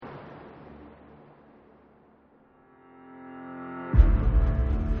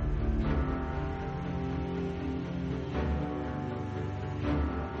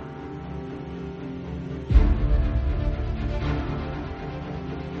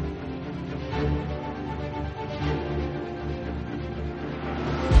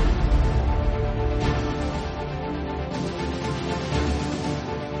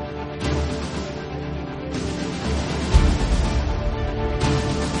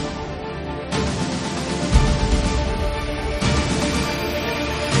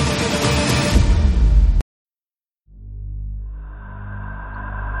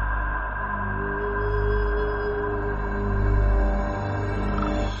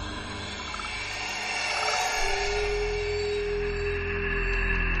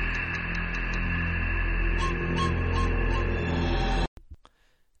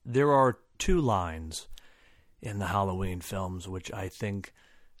There are two lines in the Halloween films which I think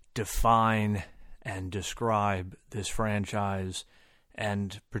define and describe this franchise,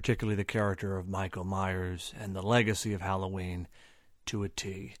 and particularly the character of Michael Myers and the legacy of Halloween to a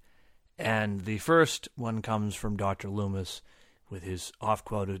T. And the first one comes from Dr. Loomis with his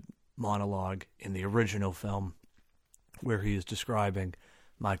oft-quoted monologue in the original film where he is describing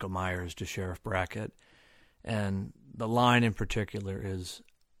Michael Myers to Sheriff Brackett. And the line in particular is,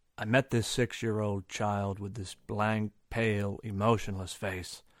 "I met this 6-year-old child with this blank, pale, emotionless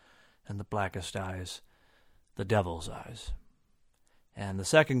face and the blackest eyes, the devil's eyes." And the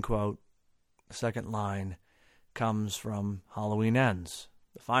second quote, the second line, comes from Halloween Ends,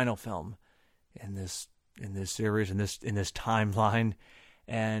 the final film in this series, in this timeline.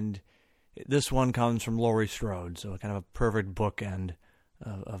 And this one comes from Laurie Strode, so kind of a perfect bookend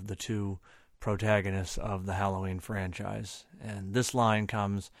of the two protagonists of the Halloween franchise. And this line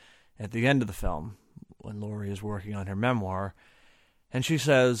comes at the end of the film when Laurie is working on her memoir, and she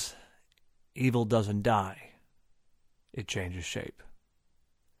says, "Evil doesn't die, it changes shape."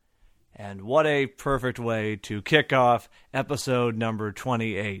 And what a perfect way to kick off episode number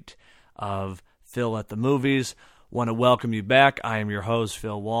 28 of Phil at the Movies. Want to welcome you back. I am your host,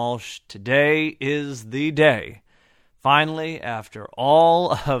 Phil Walsh. Today is the day. Finally, after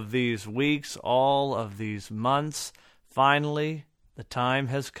all of these weeks, all of these months, finally, the time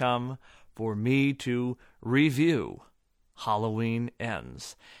has come for me to review Halloween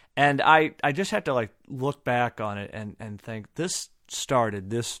Ends. And I just had to look back on it and think this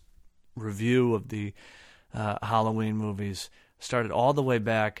review of the Halloween movies started all the way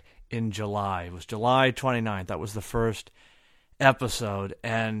back in July. It was July 29th. That was the first episode.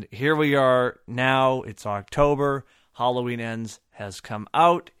 And here we are now. It's October. Halloween Ends has come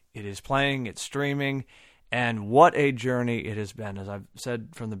out. It is playing. It's streaming. And what a journey it has been. As I've said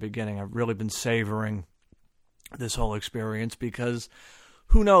from the beginning, I've really been savoring this whole experience because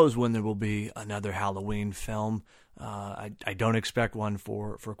who knows when there will be another Halloween film. I don't expect one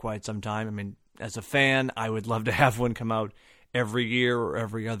for quite some time. I mean, as a fan, I would love to have one come out every year or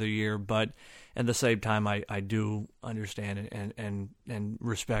every other year, but at the same time, I do understand and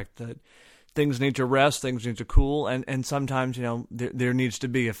respect that things need to rest, things need to cool, and sometimes, there needs to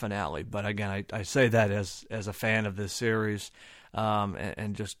be a finale. But again, I say that as a fan of this series,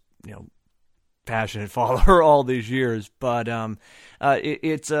 and just, passionate follower all these years. But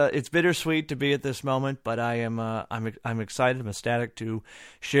it's bittersweet to be at this moment, but I'm excited, I'm ecstatic to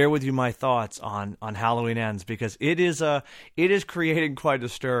share with you my thoughts on Halloween Ends, because it is creating quite a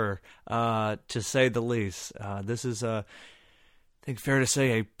stir, to say the least. This is I think fair to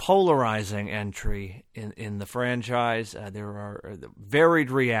say a polarizing entry in the franchise. There are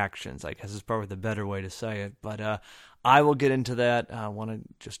varied reactions, I guess is probably the better way to say it, but I will get into that. I want to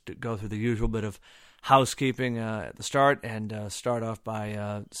just go through the usual bit of housekeeping at the start, and start off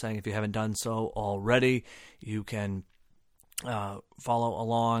by saying, if you haven't done so already, you can follow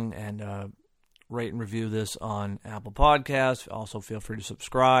along and rate and review this on Apple Podcasts. Also, feel free to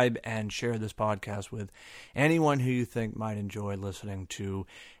subscribe and share this podcast with anyone who you think might enjoy listening to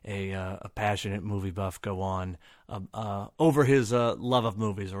a passionate movie buff go on over his love of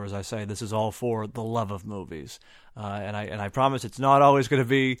movies, or as I say, this is all for the love of movies. And I promise it's not always going to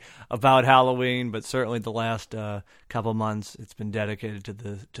be about Halloween, but certainly the last couple months it's been dedicated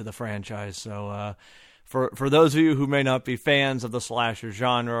to the franchise. So for those of you who may not be fans of the slasher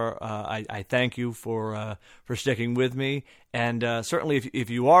genre, I thank you for sticking with me. And certainly if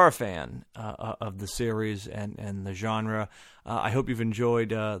you are a fan of the series and the genre, I hope you've enjoyed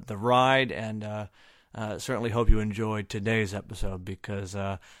the ride, and certainly hope you enjoyed today's episode, because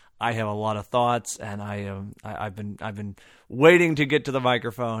I have a lot of thoughts, and I've been waiting to get to the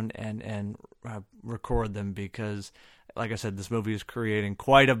microphone and record them, because, like I said, this movie is creating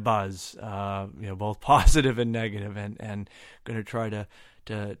quite a buzz, both positive and negative, and going to try to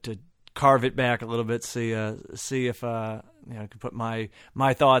carve it back a little bit, see if I can put my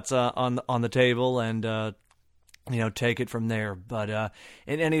thoughts on the table and take it from there. But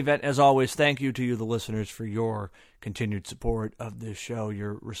in any event, as always, thank you to you, the listeners, for your continued support of this show,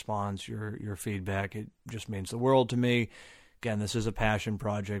 your response, your feedback. It just means the world to me. Again, this is a passion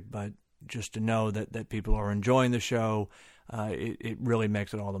project, but just to know that people are enjoying the show, it really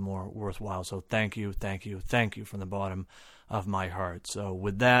makes it all the more worthwhile. So thank you from the bottom of my heart. So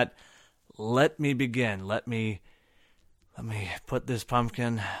with that, let me begin. Let me put this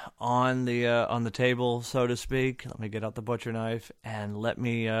pumpkin on the table, so to speak. Let me get out the butcher knife and let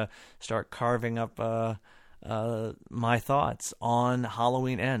me start carving up my thoughts on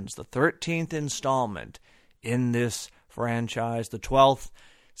Halloween Ends, the 13th installment in this franchise, the 12th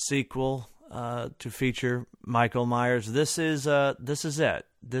sequel to feature Michael Myers. This is it.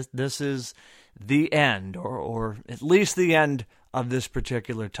 This is the end, or at least the end of this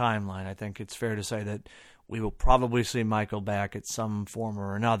particular timeline. I think it's fair to say that we will probably see Michael back at some form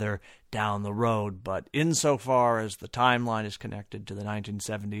or another down the road, but insofar as the timeline is connected to the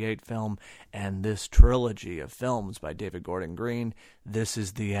 1978 film and this trilogy of films by David Gordon Green, this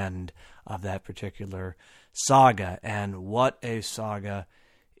is the end of that particular saga, and what a saga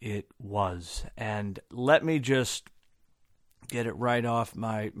it was. And let me just get it right off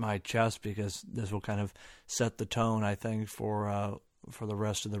my chest, because this will kind of set the tone, I think, for the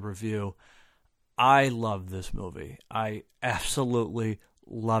rest of the review. I love this movie. I absolutely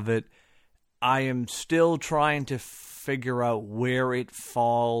love it. I am still trying to figure out where it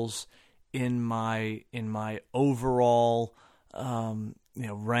falls in my overall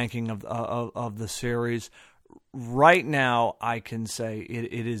ranking of the series. Right now, I can say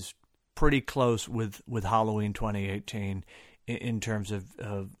it is pretty close with Halloween 2018 in terms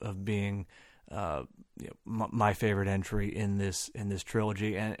of being my favorite entry in this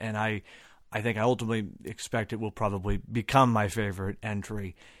trilogy, and I think I ultimately expect it will probably become my favorite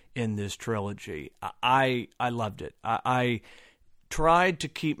entry in this trilogy. I loved it. I tried to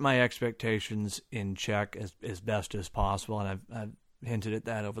keep my expectations in check as best as possible, and I've hinted at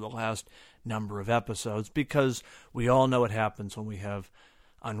that over the last number of episodes, because we all know what happens when we have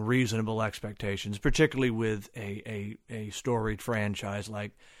unreasonable expectations, particularly with a storied franchise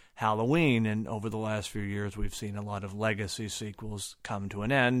like Halloween. And over the last few years, we've seen a lot of legacy sequels come to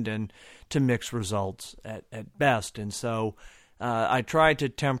an end and to mixed results at best. And so I tried to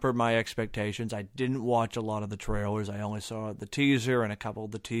temper my expectations. I didn't watch a lot of the trailers. I only saw the teaser and a couple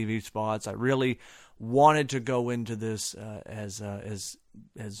of the TV spots. I really wanted to go into this as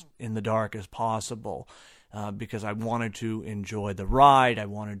in the dark as possible, because I wanted to enjoy the ride. I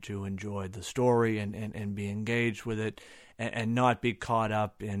wanted to enjoy the story and be engaged with it, and not be caught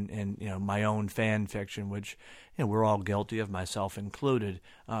up in my own fan fiction, which we're all guilty of, myself included,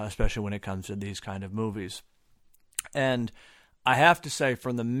 especially when it comes to these kind of movies. And I have to say,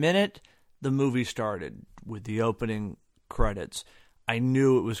 from the minute the movie started with the opening credits, I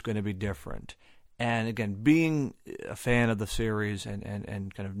knew it was going to be different. And again, being a fan of the series and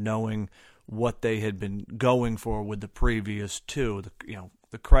kind of knowing what they had been going for with the previous two,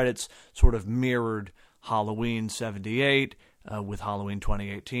 the credits sort of mirrored Halloween 78 with Halloween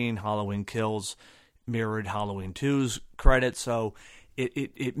 2018. Halloween Kills mirrored Halloween 2's credits, so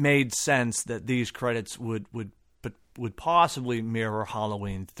it made sense that these credits would possibly mirror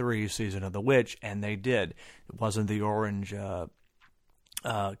Halloween 3 Season of the Witch, and they did. It wasn't the orange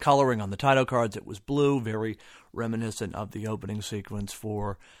coloring on the title cards. It was blue, very reminiscent of the opening sequence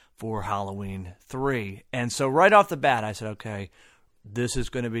for Halloween 3. And so right off the bat, I said, okay, this is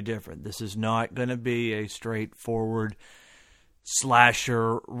going to be different. This is not going to be a straightforward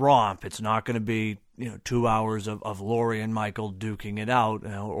slasher romp. It's not going to be 2 hours of Laurie and Michael duking it out,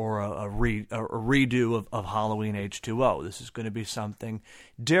 or a redo of Halloween H2O. This is going to be something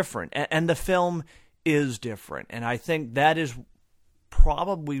different, and the film is different, and I think that is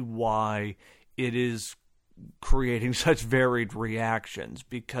probably why it is creating such varied reactions,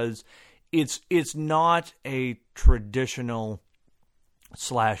 because it's not a traditional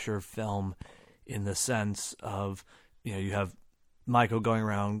slasher film in the sense of you have Michael going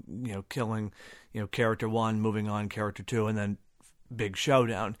around killing character one, moving on character two, and then big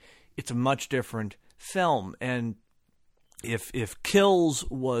showdown. It's a much different film, and if Kills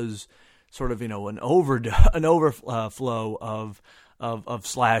was sort of an overflow of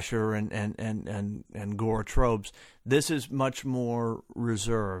slasher and gore tropes, this is much more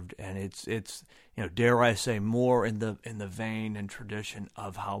reserved, and it's dare I say, more in the vein and tradition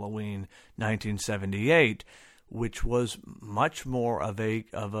of Halloween 1978, which was much more of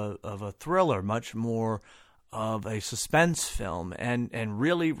a thriller, much more of a suspense film, and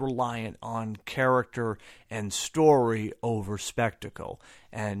really reliant on character and story over spectacle.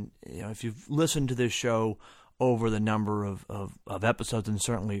 And if you've listened to this show over the number of episodes, and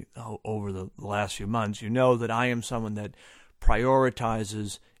certainly over the last few months, you know that I am someone that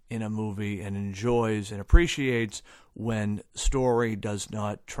prioritizes in a movie and enjoys and appreciates when story does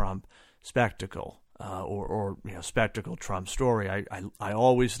not trump spectacle, or spectacle trumps story. I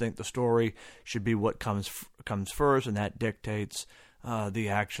always think the story should be what comes first, and that dictates the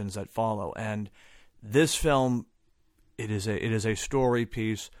actions that follow. And this film, it is a story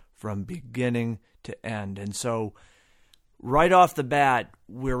piece from beginning to end. And so right off the bat,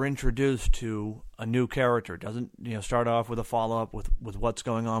 we're introduced to a new character. It doesn't start off with a follow-up with what's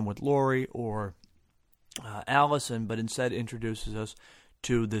going on with Laurie or Allison, but instead introduces us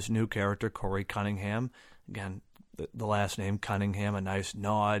to this new character, Corey Cunningham. Again, the last name Cunningham, a nice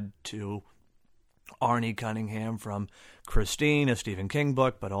nod to Arnie Cunningham from Christine, a Stephen King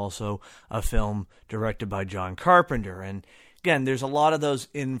book, but also a film directed by John Carpenter. And again, there's a lot of those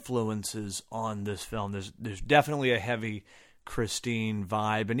influences on this film. There's definitely a heavy Christine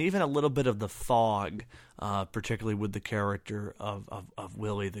vibe, and even a little bit of The Fog, particularly with the character of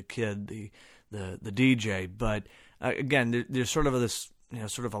Willie the Kid, the DJ. But again, there's sort of this,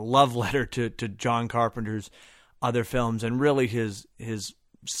 sort of a love letter to John Carpenter's other films, and really his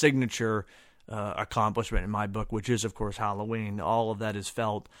signature accomplishment in my book, which is, of course, Halloween. All of that is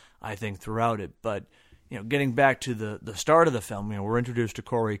felt, I think, throughout it. But getting back to the start of the film, we're introduced to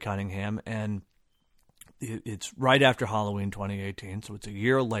Corey Cunningham, and it's right after Halloween 2018, so it's a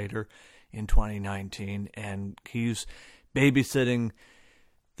year later in 2019, and he's babysitting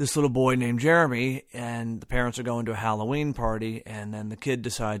this little boy named Jeremy, and the parents are going to a Halloween party, and then the kid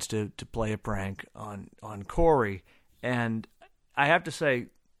decides to play a prank on Corey. And I have to say,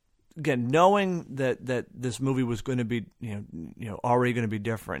 again, knowing that this movie was going to be already going to be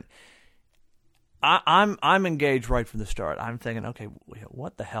different, I'm engaged right from the start. I'm thinking, okay,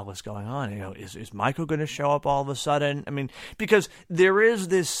 what the hell is going on? Is Michael going to show up all of a sudden? I mean, because there is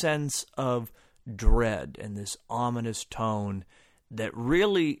this sense of dread and this ominous tone that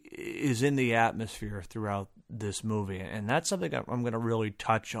really is in the atmosphere throughout this movie, and that's something I'm going to really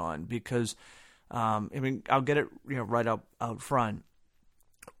touch on because, I'll get it right out front.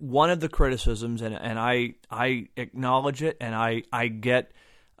 One of the criticisms, and I acknowledge it, and I get.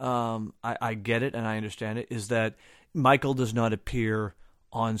 I get it and I understand it, is that Michael does not appear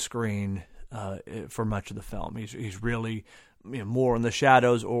on screen for much of the film. He's really more in the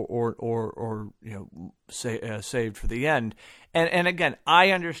shadows or saved for the end. And again,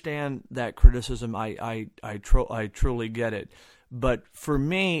 I understand that criticism. I truly get it. But for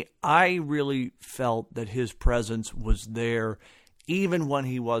me, I really felt that his presence was there even when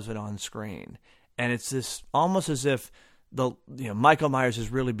he wasn't on screen. And it's this almost as if Michael Myers has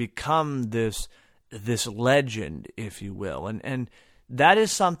really become this legend, if you will, and that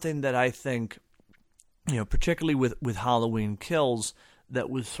is something that I think, particularly with Halloween Kills, that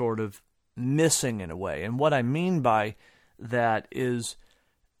was sort of missing in a way. And what I mean by that is,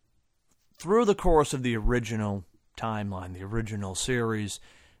 through the course of the original timeline, the original series,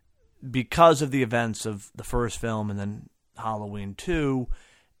 because of the events of the first film and then Halloween 2,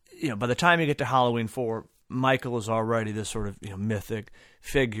 by the time you get to Halloween 4. Michael is already this sort of mythic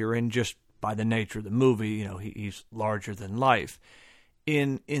figure, and just by the nature of the movie, he's larger than life.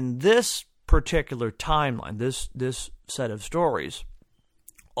 In this particular timeline, this set of stories,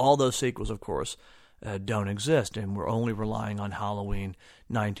 all those sequels, of course, don't exist, and we're only relying on Halloween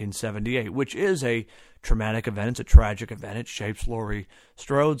 1978, which is a traumatic event. It's a tragic event. It shapes Laurie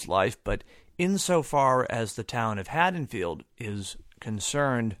Strode's life, but insofar as the town of Haddonfield is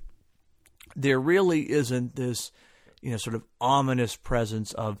concerned, there really isn't this, sort of ominous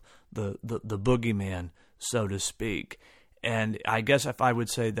presence of the boogeyman, so to speak. And I guess if I would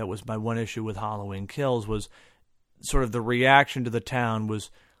say that was my one issue with Halloween Kills, was sort of the reaction to the town was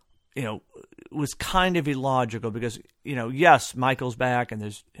kind of illogical because, yes, Michael's back and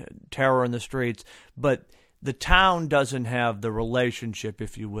there's terror in the streets, but the town doesn't have the relationship,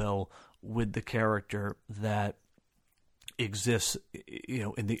 if you will, with the character that exists,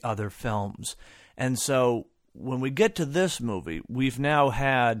 in the other films. And so when we get to this movie, we've now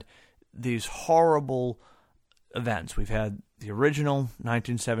had these horrible events. We've had the original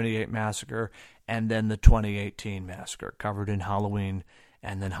 1978 massacre and then the 2018 massacre covered in Halloween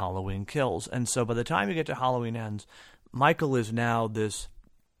and then Halloween Kills. And so by the time you get to Halloween Ends, Michael is now this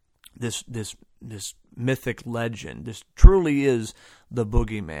mythic legend. This truly is the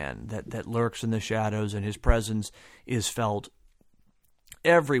boogeyman that lurks in the shadows, and his presence is felt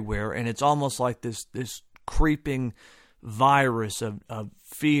everywhere. And it's almost like this creeping virus of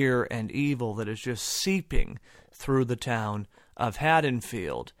fear and evil that is just seeping through the town of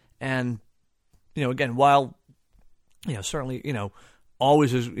Haddonfield. And, again, while, certainly,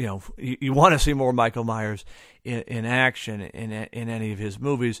 always is, you want to see more Michael Myers in action in any of his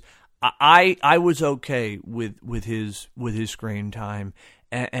movies. I was okay with his screen time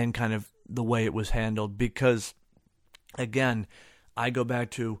and kind of the way it was handled because, again, I go back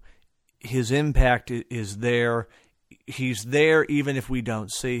to his impact is there. He's there even if we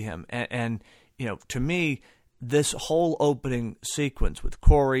don't see him. And to me, this whole opening sequence with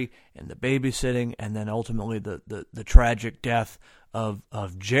Corey and the babysitting and then ultimately the tragic death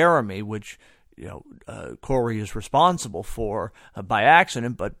of Jeremy, which Corey is responsible for by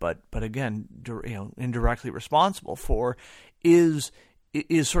accident, but again, indirectly responsible for, is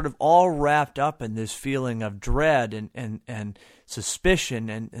is sort of all wrapped up in this feeling of dread and suspicion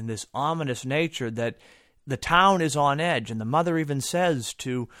and this ominous nature that the town is on edge. And the mother even says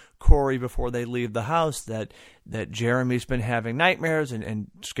to Corey before they leave the house that Jeremy's been having nightmares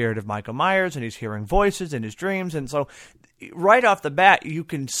and scared of Michael Myers, and he's hearing voices in his dreams. And so right off the bat, you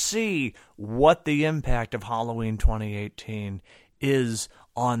can see what the impact of Halloween 2018 is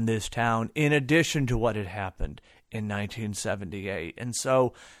on this town, in addition to what had happened in 1978. And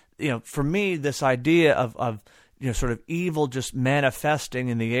so, for me, this idea of sort of evil just manifesting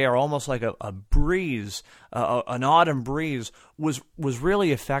in the air, almost like a breeze, an autumn breeze, was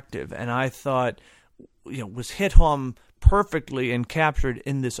really effective. And I thought, was hit home perfectly and captured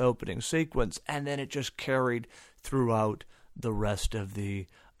in this opening sequence. And then it just carried throughout the rest of the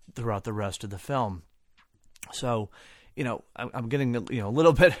film. So, I'm getting a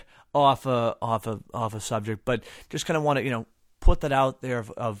little bit off a subject, but just kind of want to put that out there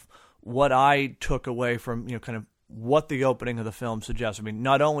of what I took away from kind of what the opening of the film suggests. I mean,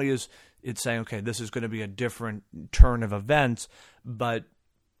 not only is it saying, okay, this is going to be a different turn of events, but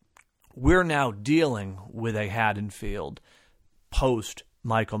we're now dealing with a Haddonfield post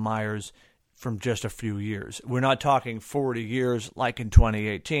Michael Myers from just a few years. We're not talking 40 years like in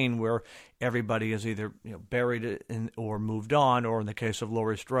 2018, where everybody is either buried or moved on, or in the case of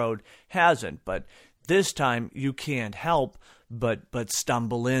Laurie Strode, hasn't. But this time, you can't help but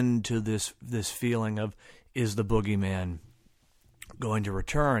stumble into this feeling of, is the boogeyman going to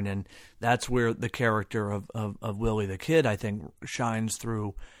return? And that's where the character of Willie the Kid, I think, shines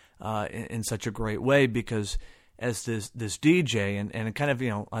through in such a great way, because as this DJ, and kind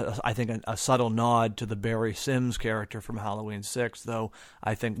of, I think a subtle nod to the Barry Sims character from Halloween 6, though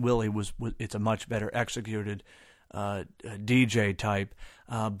I think Willie it's a much better executed DJ type.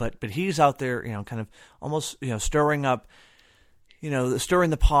 But he's out there, kind of almost, stirring up,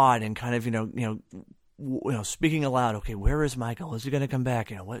 stirring the pot, and kind of, speaking aloud. Okay, where is Michael? Is he going to come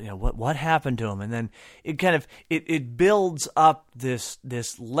back? What happened to him? And then it kind of it builds up this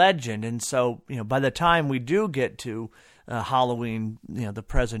legend. And so by the time we do get to Halloween, the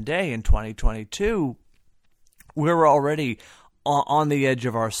present day in 2022, we're already on the edge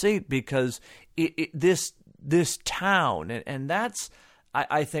of our seat, because this town, and that's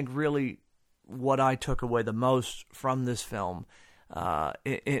I think really what I took away the most from this film.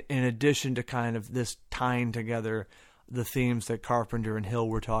 In addition to kind of this tying together the themes that Carpenter and Hill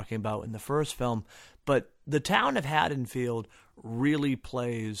were talking about in the first film, but the town of Haddonfield really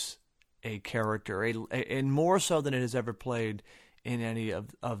plays a character, and more so than it has ever played in any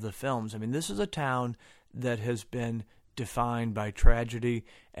of the films. I mean, this is a town that has been defined by tragedy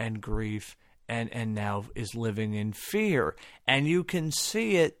and grief, and now is living in fear. And you can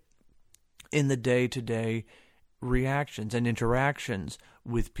see it in the day-to-day reactions and interactions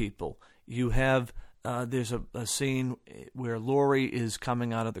with people. You have there's a scene where Laurie is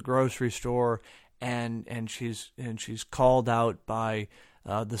coming out of the grocery store, and she's called out by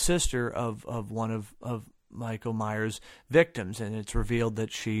the sister of one of Michael Myers' victims, and it's revealed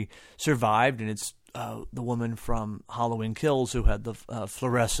that she survived, and it's the woman from Halloween Kills who had the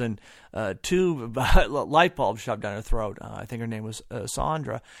fluorescent tube light bulb shoved down her throat. I think her name was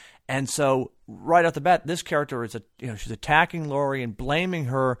Sandra. And so right off the bat, this character is she's attacking Laurie and blaming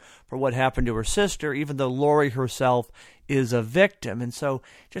her for what happened to her sister, even though Laurie herself is a victim. And so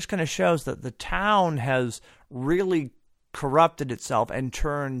it just kind of shows that the town has really corrupted itself and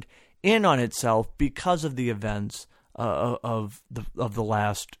turned in on itself because of the events of the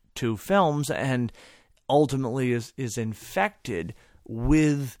last two films, and ultimately is infected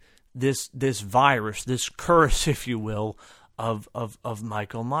with this virus, this curse, if you will, of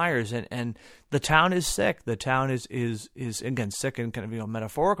Michael Myers, and the town is sick. The town is again sick in kind of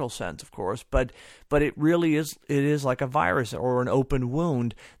metaphorical sense, of course, but it really is. It is like a virus or an open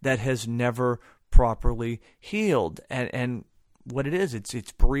wound that has never properly healed, and what it is,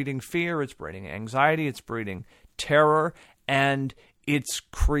 it's breeding fear, it's breeding anxiety, it's breeding terror, and it's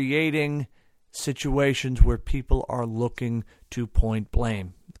creating situations where people are looking to point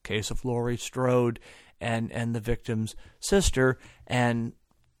blame. The case of Laurie Strode and the victim's sister, and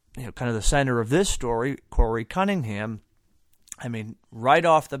kind of the center of this story, Corey Cunningham. I mean, right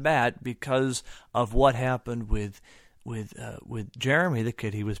off the bat, because of what happened with Jeremy, the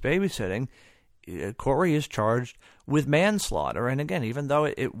kid he was babysitting, Corey is charged with manslaughter. And again, even though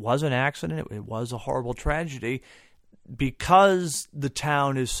it was an accident, it was a horrible tragedy, because the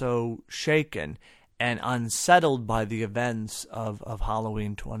town is so shaken and unsettled by the events of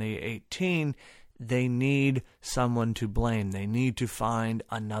Halloween 2018, they need someone to blame. They need to find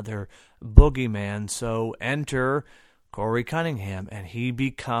another boogeyman. So enter Corey Cunningham, and he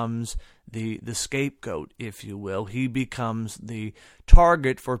becomes the scapegoat, if you will. He becomes the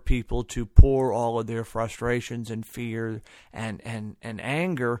target for people to pour all of their frustrations and fear and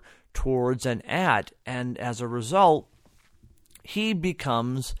anger towards and at. And as a result, he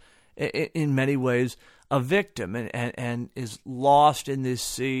becomes, in many ways, a victim and is lost in this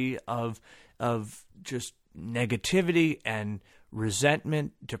sea of just negativity and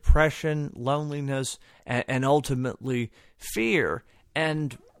resentment, depression, loneliness, and ultimately fear.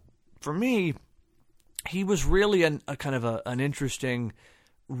 And for me, he was really a kind of an interesting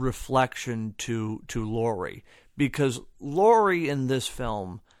reflection to Laurie, because Laurie in this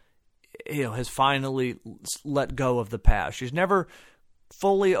film, has finally let go of the past. She's never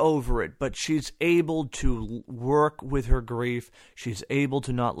fully over it, but she's able to work with her grief. She's able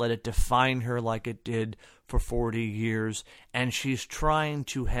to not let it define her like it did for 40 years, and she's trying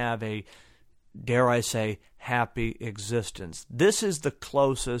to have a, dare I say, happy existence. This is the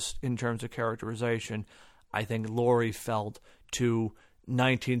closest, in terms of characterization, I think Laurie felt to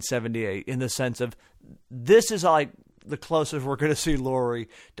 1978, in the sense of, this is like the closest we're going to see Laurie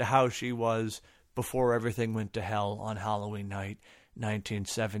to how she was before everything went to hell on Halloween night,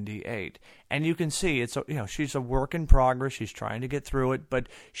 1978. And you can see it's she's a work in progress. She's trying to get through it, but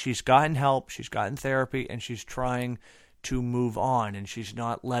she's gotten help, she's gotten therapy, and she's trying to move on, and she's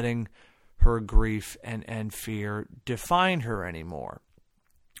not letting her grief and fear define her anymore.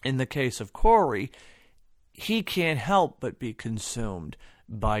 In the case of Corey, he can't help but be consumed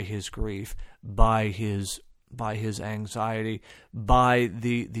by his grief, by his anxiety, by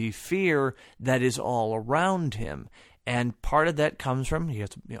the fear that is all around him. And part of that comes from, he has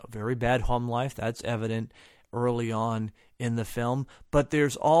a very bad home life. That's evident early on in the film. But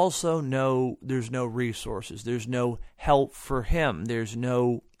there's also there's no resources. There's no help for him. There's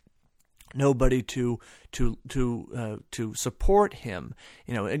nobody to support him.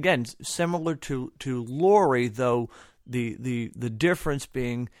 Again, similar to Laurie, though the difference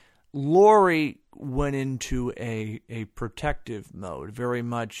being, Laurie went into a protective mode, very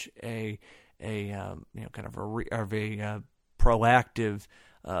much a proactive,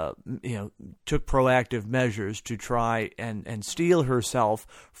 took proactive measures to try and steel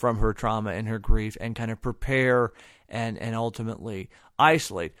herself from her trauma and her grief, and kind of prepare and ultimately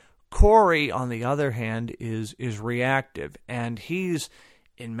isolate. Corey, on the other hand, is reactive, and he's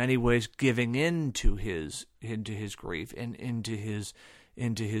in many ways giving into his grief and into his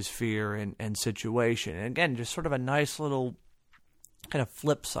fear and situation. And again, just sort of a nice little kind of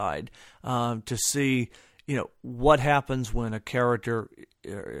flip side to see, what happens when a character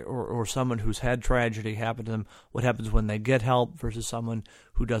or someone who's had tragedy happen to them, what happens when they get help versus someone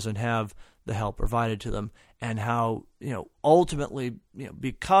who doesn't have the help provided to them, and how, ultimately,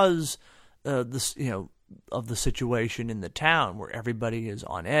 because of the situation in the town where everybody is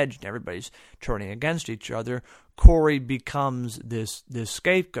on edge and everybody's turning against each other, Corey becomes this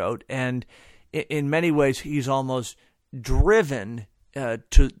scapegoat, and in many ways he's almost driven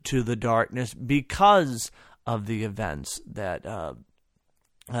to the darkness because of the events that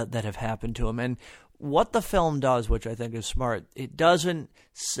have happened to him. And what the film does, which I think is smart, it doesn't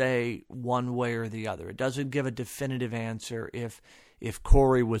say one way or the other. It doesn't give a definitive answer if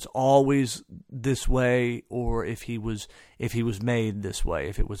Corey was always this way, or if he was made this way,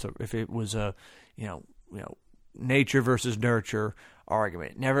 if it was a nature versus nurture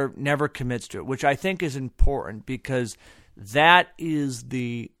argument. Never commits to it, which I think is important, because that is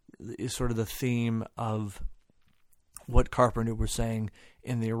sort of the theme of what Carpenter was saying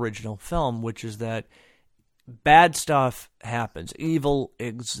in the original film, which is that bad stuff happens, evil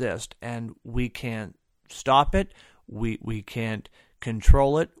exists, and we can't stop it. We can't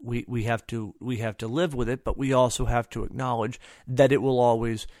control it. We have to live with it, but we also have to acknowledge that it will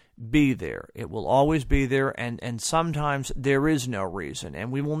always be there. It will always be there, and sometimes there is no reason,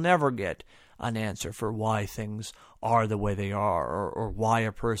 and we will never get an answer for why things are the way they are, or why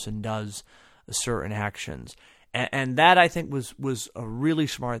a person does certain actions. And that, I think, was a really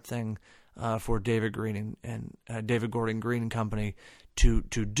smart thing for David Green and David Gordon Green and company to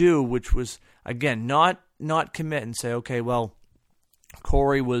do, which was, again, not commit and say, okay, well,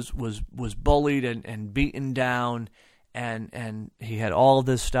 Corey was bullied and beaten down, and he had all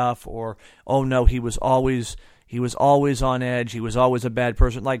this stuff, or, oh no, he was always on edge, he was always a bad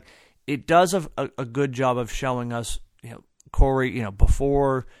person. Like, it does a good job of showing us, Corey,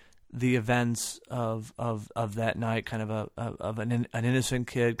 before the events of that night, kind of an innocent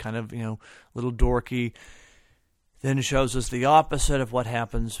kid, kind of, little dorky. Then it shows us the opposite of what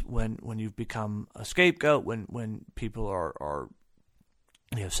happens when you've become a scapegoat, when people are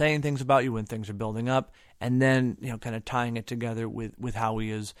saying things about you when things are building up, and then kind of tying it together with how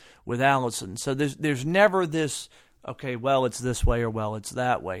he is with Allison. So there's never this, okay, well it's this way or well it's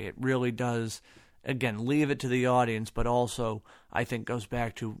that way. It really does, again, leave it to the audience, but also I think goes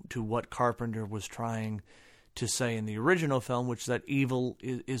back to what Carpenter was trying to say in the original film, which is that evil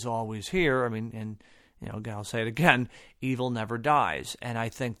is always here. I mean, and again, I'll say it again, evil never dies, and I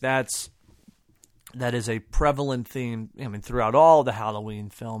think that is a prevalent theme, throughout all the Halloween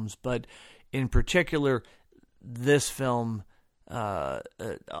films, but in particular, this film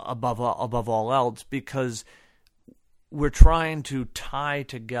above all else, because we're trying to tie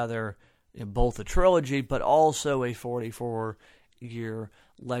together both a trilogy, but also a 44-year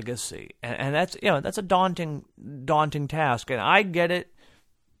legacy, and that's a daunting task. And I get it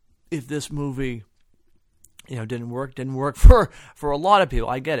if this movie didn't work for a lot of people.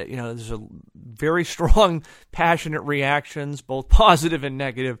 I get it. There's a very strong, passionate reactions, both positive and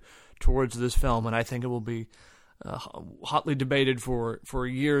negative, towards this film, and I think it will be hotly debated for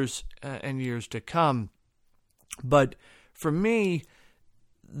years and years to come. But for me,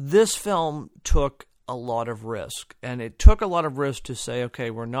 this film took a lot of risk, and it took a lot of risk to say,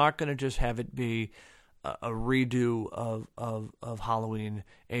 okay, we're not going to just have it be a redo of Halloween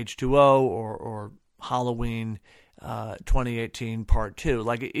H2O or Halloween 2018 Part 2.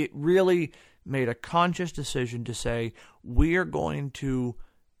 Like, it really made a conscious decision to say, we are going to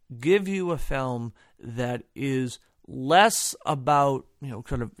give you a film that is less about,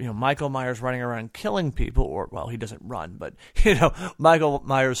 Michael Myers running around killing people, or, well, he doesn't run, but, Michael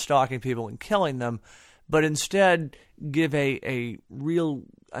Myers stalking people and killing them, but instead give a real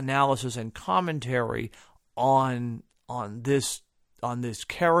analysis and commentary on this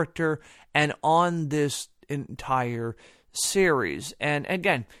character and on this entire series. And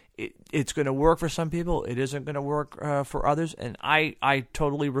again, it's going to work for some people. It isn't going to work for others. And I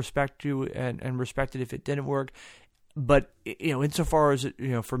totally respect you and respect it if it didn't work. But insofar as it,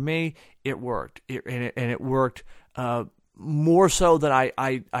 for me, it worked. It worked more so than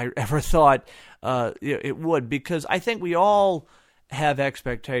I ever thought it would, because I think we all have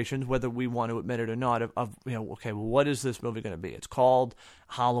expectations, whether we want to admit it or not, of okay, well, what is this movie going to be? It's called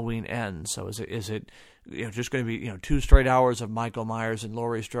Halloween Ends. So is it just going to be 2 straight hours of Michael Myers and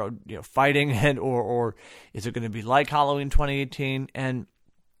Laurie Strode fighting, and or is it going to be like Halloween 2018? And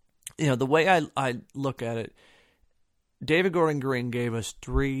the way I look at it, David Gordon Green gave us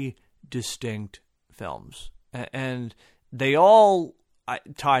 3 distinct films, and they all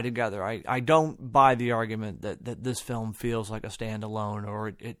tie together. I don't buy the argument that this film feels like a standalone, or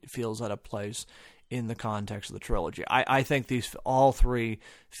it feels out of place in the context of the trilogy. I think all 3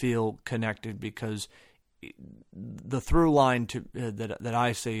 feel connected, because the through line that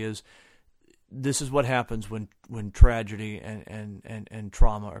I see is, this is what happens when tragedy and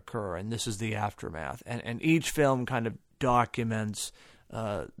trauma occur, and this is the aftermath. And each film kind of documents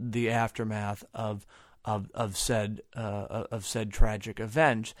the aftermath of said tragic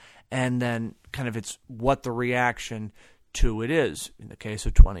event, and then kind of it's what the reaction to it is. In the case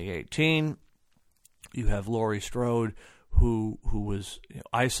of 2018, you have Laurie Strode, who was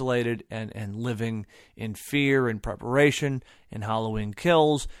isolated and living in fear and preparation. In Halloween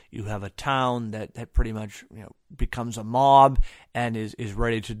Kills, you have a town that pretty much becomes a mob and is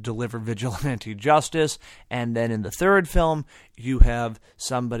ready to deliver vigilante justice. And then in the third film, you have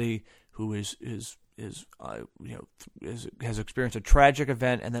somebody who has experienced a tragic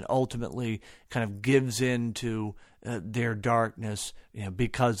event and then ultimately kind of gives in to their darkness,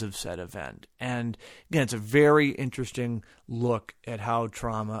 because of said event. And again, it's a very interesting look at how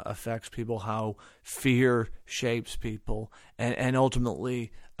trauma affects people, how fear shapes people, and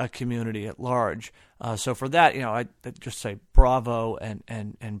ultimately a community at large. So for that, I just say bravo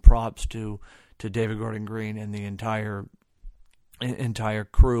and props to David Gordon Green and the entire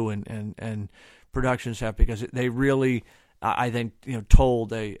crew and production staff, because they really, I think,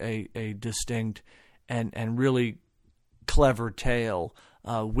 told a distinct and really clever tale,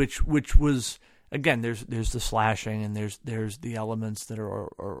 which was, again, there's the slashing and there's the elements that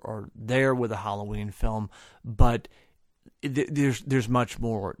are there with a Halloween film, but there's much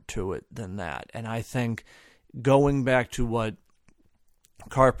more to it than that. And I think going back to what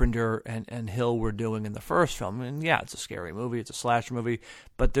Carpenter and Hill were doing in the first film, and yeah, it's a scary movie, it's a slasher movie,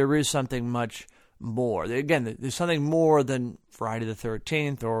 but there is something much more. Again, there's something more than Friday the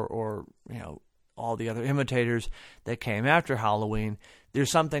 13th or all the other imitators that came after Halloween. There's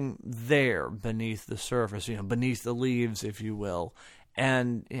something there beneath the surface, beneath the leaves, if you will.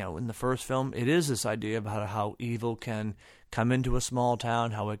 And, in the first film, it is this idea about how evil can come into a small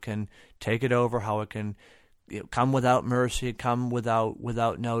town, how it can take it over, how it can come without mercy, come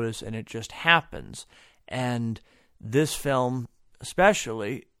without notice, and it just happens. And this film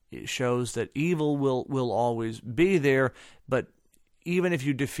especially, it shows that evil will always be there, but even if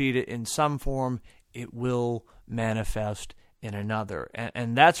you defeat it in some form, it will manifest in another.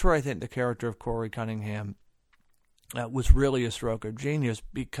 And that's where I think the character of Corey Cunningham was really a stroke of genius,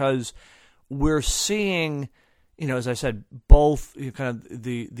 because we're seeing, as I said, both kind of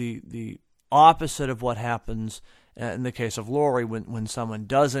the opposite of what happens in the case of Laurie when someone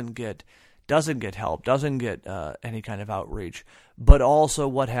doesn't get help, doesn't get any kind of outreach, but also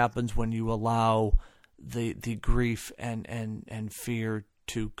what happens when you allow the grief and fear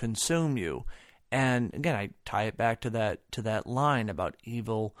to consume you. And again, I tie it back to that line about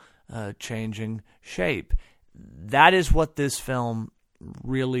evil changing shape. That is what this film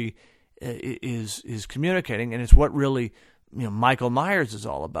really is communicating, and it's what really Michael Myers is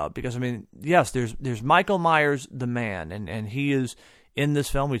all about. Because yes, there's Michael Myers the man, and he is in this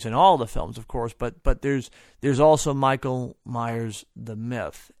film. He's in all the films, of course, but there's also Michael Myers the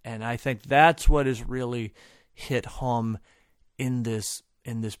myth, and I think that's what is really hit home in this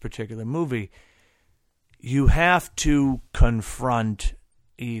particular movie. You have to confront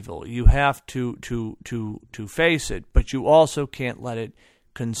evil. You have to face it, but you also can't let it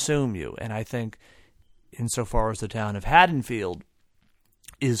consume you. And I think, insofar as the town of Haddonfield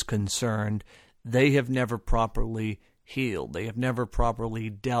is concerned, they have never properly healed. They have never properly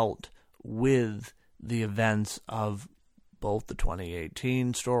dealt with the events of both the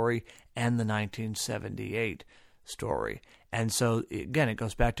 2018 story and the 1978 story. And so, again, it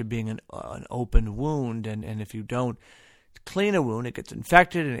goes back to being an open wound, and if you don't clean a wound, it gets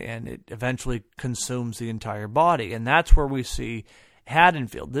infected, and it eventually consumes the entire body. And that's where we see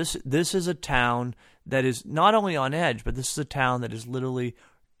Haddonfield. This is a town that is not only on edge, but this is a town that is literally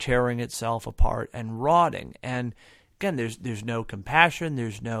tearing itself apart and rotting. And again, there's no compassion,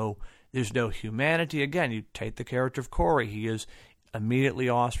 there's no humanity. Again, you take the character of Corey, he is immediately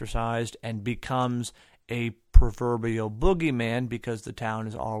ostracized and becomes a proverbial boogeyman because the town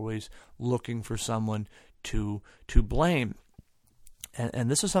is always looking for someone to blame. And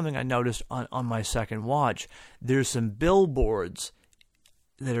this is something I noticed on my second watch. There's some billboards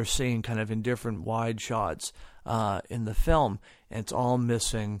that are seen kind of in different wide shots in the film, and it's all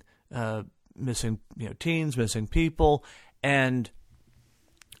missing teens, missing people. And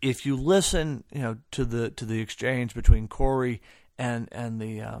if you listen to the exchange between Corey and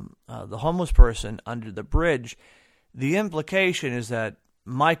the homeless person under the bridge, the implication is that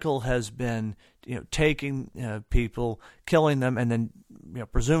Michael has been taking people, killing them, and then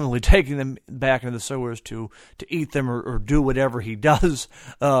presumably taking them back into the sewers to eat them or do whatever he does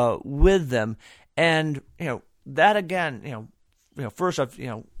with them. And that again, first off,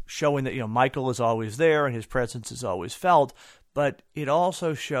 showing that Michael is always there and his presence is always felt, but it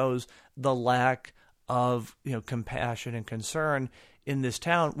also shows the lack of compassion and concern in this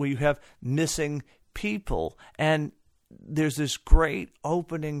town where you have missing people. And there's this great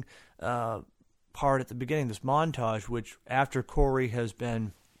opening part at the beginning, this montage, which after Corey has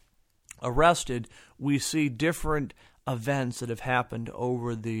been arrested, we see different events that have happened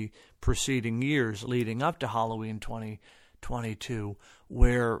over the preceding years leading up to Halloween 2022,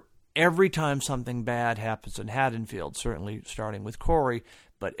 where every time something bad happens in Haddonfield, certainly starting with Corey,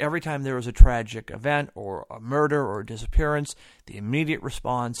 but every time there is a tragic event or a murder or a disappearance, the immediate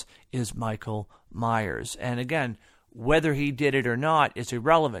response is Michael Myers. And again, whether he did it or not is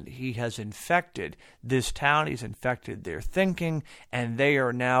irrelevant. He has infected this town. He's infected their thinking, and they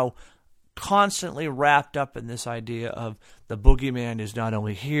are now constantly wrapped up in this idea of the boogeyman is not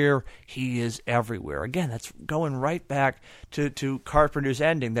only here, he is everywhere. Again, that's going right back to Carpenter's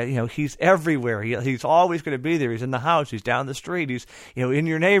ending, that he's everywhere. He's always going to be there. He's in the house. He's down the street. He's in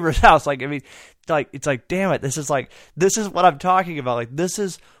your neighbor's house. It's like damn it. This is what I'm talking about. Like, this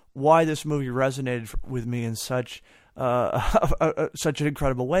is why this movie resonated with me in such an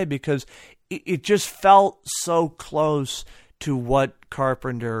incredible way, because it just felt so close to what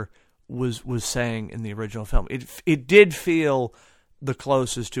Carpenter was saying in the original film. It did feel the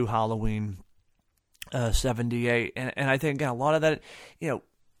closest to Halloween 78, and I think again, a lot of that,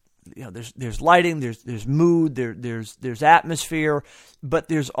 there's lighting, there's mood, there's atmosphere, but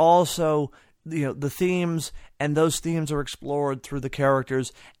there's also the themes, and those themes are explored through the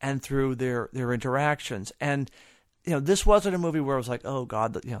characters and through their interactions. And this wasn't a movie where it was like, oh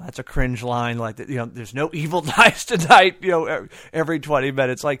God, that's a cringe line, like there's no evil dies tonight, every 20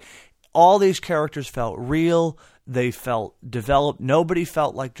 minutes. Like, all these characters felt real. They felt developed. Nobody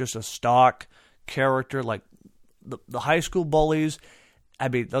felt like just a stock character. Like the high school bullies, I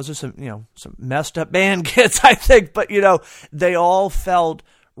mean, those are some messed up band kids, I think, but they all felt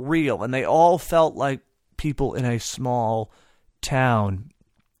real, and they all felt like people in a small town.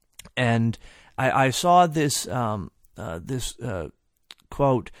 And I saw this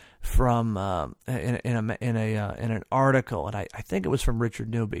quote from in an article, and I think it was from Richard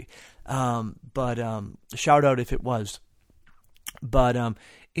Newby, but shout out if it was. But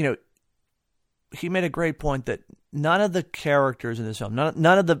he made a great point that none of the characters in this film,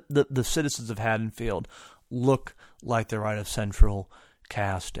 none of the citizens of Haddonfield look like they're out of central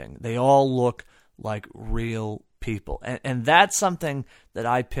casting. They all look like real people, and that's something that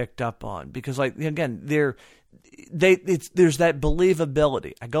I picked up on, because, like, again, there's that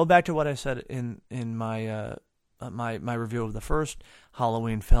believability. I go back to what I said in my my review of the first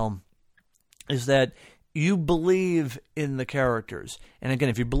Halloween film, is that you believe in the characters. And again,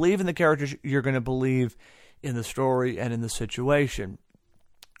 if you believe in the characters, you're going to believe in the story and in the situation.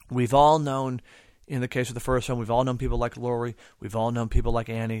 We've all known, in the case of the first one, we've all known people like Laurie. We've all known people like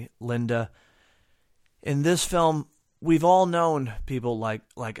Annie, Linda. In this film, we've all known people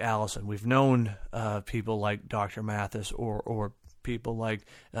like Allison. We've known people like Dr. Mathis or people like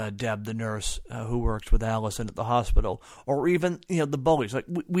Deb, the nurse who works with Allison at the hospital, or even the bullies. Like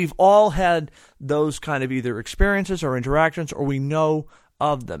we've all had those kind of either experiences or interactions, or we know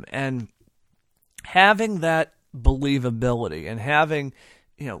of them. And having that believability and having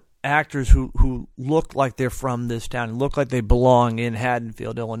actors who look like they're from this town and look like they belong in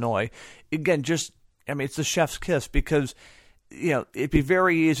Haddonfield, Illinois, again, it's the chef's kiss, because it'd be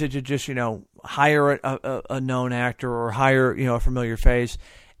very easy to just hire a known actor or hire a familiar face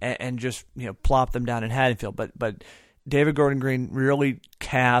and just plop them down in Haddonfield. But David Gordon Green really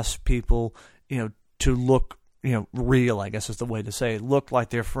casts people to look real, I guess is the way to say it, look like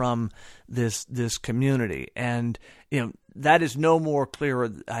they're from this community. And that is no more clearer,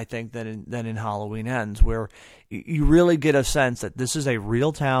 I think, than in Halloween Ends, where you really get a sense that this is a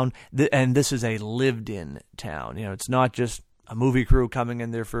real town, and this is a lived-in town. It's not just a movie crew coming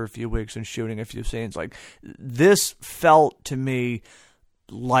in there for a few weeks and shooting a few scenes. Like, this felt to me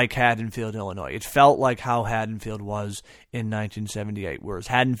like Haddonfield, Illinois. It felt like how Haddonfield was in 1978, whereas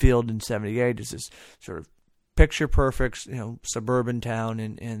Haddonfield in 78 is this sort of picture-perfect, suburban town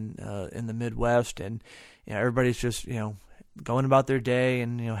in the Midwest, and everybody's just going about their day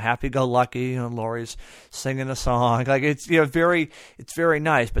and happy-go-lucky. Laurie's singing a song, like it's very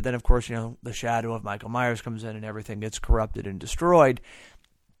nice. But then, of course, the shadow of Michael Myers comes in and everything gets corrupted and destroyed.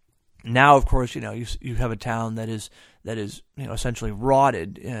 Now, of course, you have a town that is essentially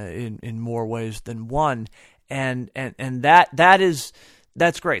rotted in more ways than one, and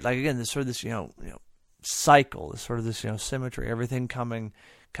that's great. Like, again, this sort of this cycle, this sort of this symmetry, everything coming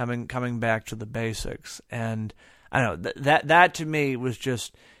back to the basics. And I don't know, that to me was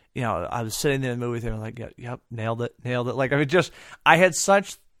just, I was sitting there in the movie theater like, yep, nailed it. Like, I had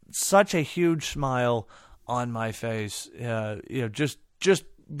such a huge smile on my face, just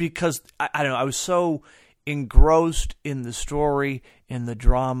because I don't know, I was so engrossed in the story, in the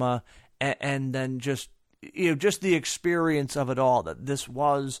drama, and then just the experience of it all, that this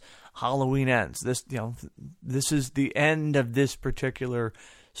was Halloween Ends. This is the end of this particular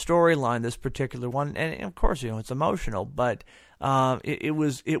storyline, this particular one, and of course, it's emotional, but it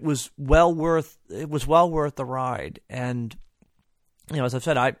was well worth the ride. And as I've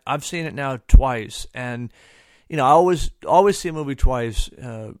said, I've seen it now twice, and I always see a movie twice,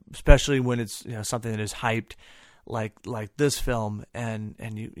 especially when it's something that is hyped like this film, and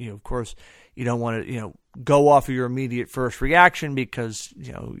you of course you don't want to go off of your immediate first reaction, because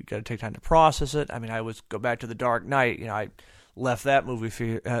you got to take time to process it. I mean, I always go back to The Dark Knight. I left that movie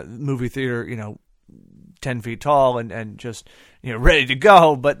theater 10 feet tall and just ready to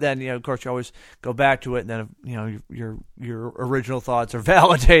go, but then of course you always go back to it, and then your original thoughts are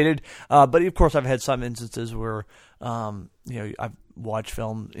validated. But of course I've had some instances where I've watched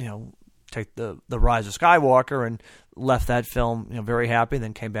film, take the Rise of Skywalker, and left that film very happy,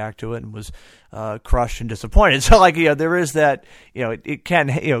 then came back to it and was crushed and disappointed. So there is that, it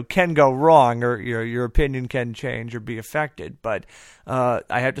can go wrong, or your opinion can change or be affected. But I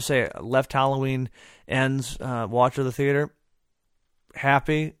have to say, left Halloween Ends, watch of the theater,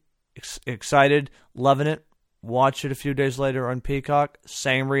 happy, excited, loving it. Watched it a few days later on Peacock,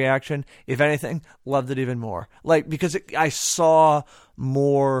 same reaction. If anything, loved it even more. Because I saw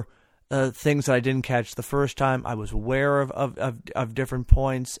more things that I didn't catch the first time. I was aware of different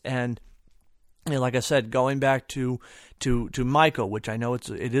points, and like I said, going back to Michael, which I know it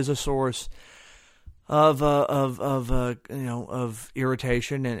is a source of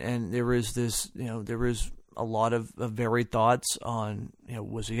irritation, and there is this there is a lot of varied thoughts on,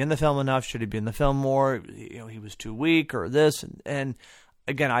 was he in the film enough? Should he be in the film more? He was too weak or this. And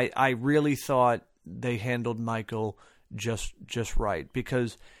again, I really thought they handled Michael just right,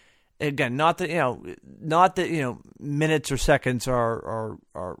 because again, not that minutes or seconds are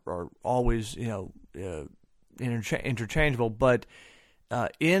always interchangeable, but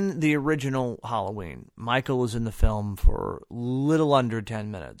in the original Halloween, Michael was in the film for little under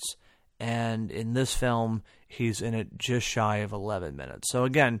 10 minutes, and in this film, he's in it just shy of 11 minutes. So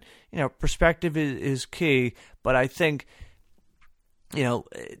again, perspective is key, but I think,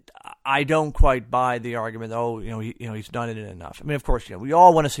 I don't quite buy the argument that, he's not in it enough. I mean, of course, we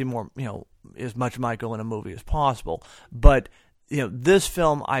all want to see more, as much Michael in a movie as possible, but this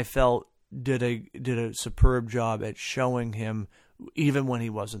film I felt did a superb job at showing him even when he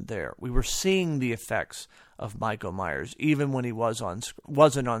wasn't there. We were seeing the effects of Michael Myers even when he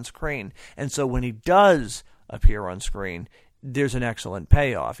wasn't on screen, and so when he does appear on screen, there's an excellent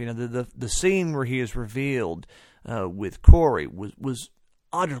payoff. The scene where he is revealed with Corey was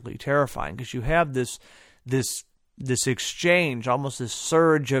utterly terrifying, because you have this exchange, almost this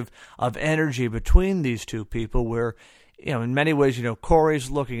surge of energy between these two people, where in many ways Corey's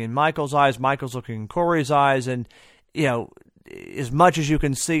looking in Michael's eyes, Michael's looking in Corey's eyes, and as much as you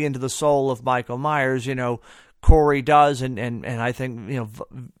can see into the soul of Michael Myers, Corey does, and I think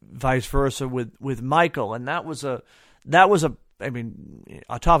vice versa with Michael, and that was a I mean,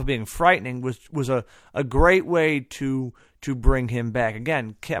 on top of being frightening, was a great way to bring him back.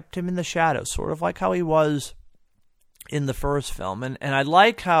 Again, kept him in the shadows, sort of like how he was in the first film. And I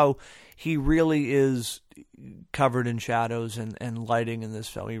like how he really is covered in shadows and lighting in this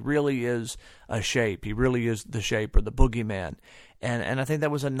film. He really is a shape. He really is the shape, or the boogeyman. And I think that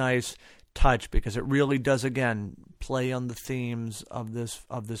was a nice touch, because it really does, again, play on the themes of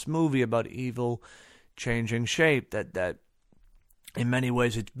this movie about evil changing shape, that in many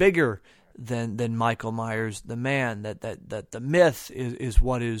ways it's bigger than Michael Myers, the man, that the myth is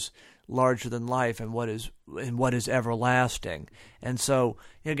what is larger than life and what is everlasting. And so,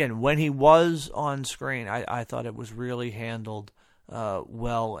 again, when he was on screen, I thought it was really handled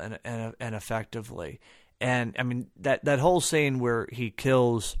well and effectively. And I mean, that whole scene where he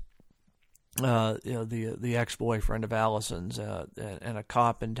kills the ex-boyfriend of Allison's and a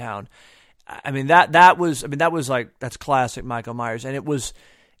cop in town, I mean, that was like, that's classic Michael Myers. And it was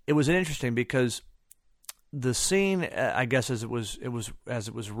interesting, because the scene, I guess as it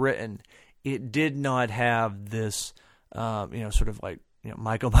was written, it did not have this sort of like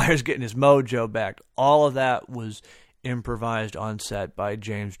Michael Myers getting his mojo back. All of that was improvised on set by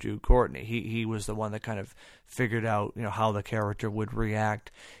James Jude Courtney. He was the one that kind of figured out how the character would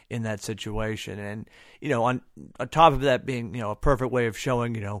react in that situation, and on top of that being a perfect way of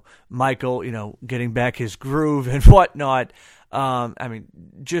showing Michael getting back his groove and whatnot. I mean,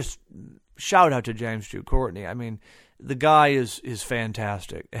 just shout out to James Jude Courtney. I mean, the guy is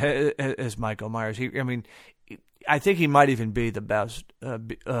fantastic as Michael Myers. I think he might even be the best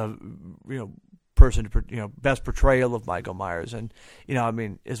person to best portrayal of Michael Myers. And I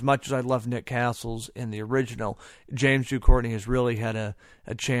mean, as much as I love Nick Castle's in the original, James Jude Courtney has really had a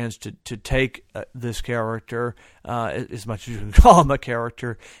chance to take this character, as much as you can call him a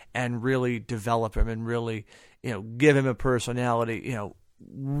character, and really develop him and really give him a personality,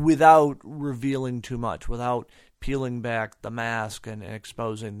 without revealing too much, without peeling back the mask and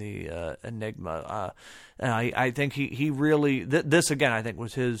exposing the enigma. And I think he really, this again, I think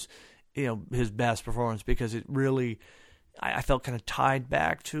was his best performance, because it really, I felt kind of tied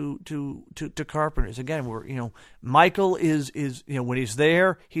back to Carpenter's. Again, where Michael is when he's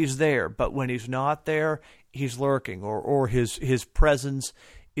there, but when he's not there, he's lurking, or his presence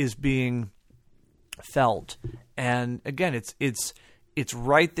is being felt. And again, it's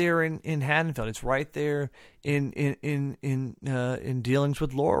right there in Haddonfield. It's right there in dealings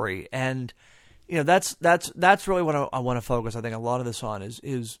with Laurie. And that's really what I want to focus, I think, a lot of this on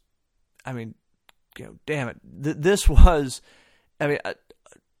is I mean, damn it, this was, I mean,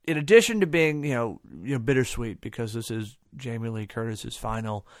 in addition to being bittersweet, because this is Jamie Lee Curtis's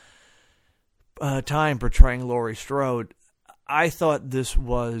final time portraying Laurie Strode, I thought this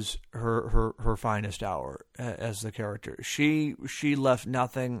was her finest hour as the character. She left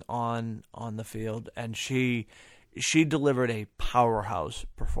nothing on the field, and she delivered a powerhouse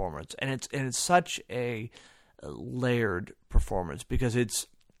performance, and it's such a layered performance, because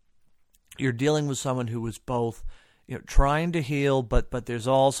you're dealing with someone who was both trying to heal, but there's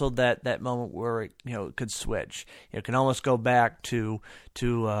also that moment where it could switch. It can almost go back to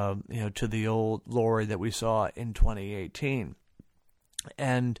the old Laurie that we saw in 2018.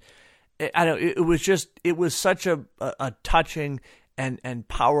 And I don't. It was such a touching and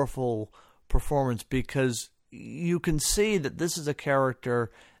powerful performance, because you can see that this is a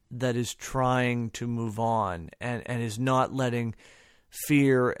character that is trying to move on and is not letting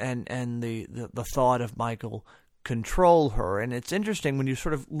fear and the thought of Michael control her. And it's interesting when you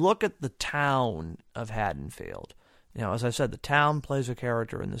sort of look at the town of Haddonfield. As I said, the town plays a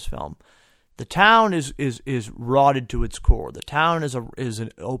character in this film. The town is rotted to its core. The town is an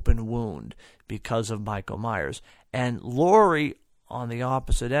open wound because of Michael Myers. And Laurie, on the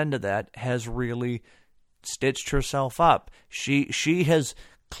opposite end of that, has really stitched herself up. She has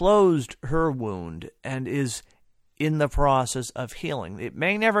closed her wound and is in the process of healing. It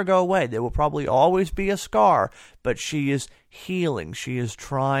may never go away. There will probably always be a scar, but she is healing. She is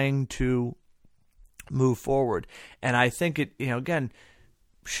trying to move forward. And I think it, again,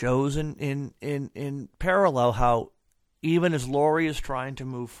 shows in parallel how even as Laurie is trying to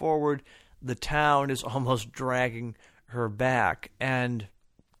move forward, the town is almost dragging her back. And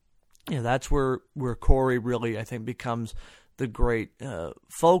that's where Corey really, I think, becomes the great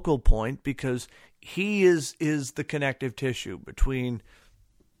focal point, because he is the connective tissue between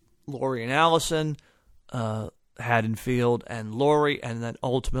Laurie and Allison, Haddonfield and Laurie, and then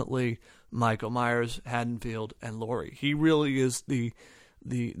ultimately Michael Myers, Haddonfield, and Laurie. He really is the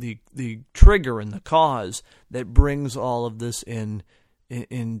trigger and the cause that brings all of this into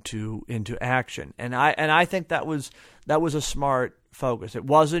action. And I think that was a smart focus. It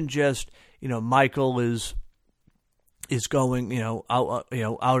wasn't just Michael is going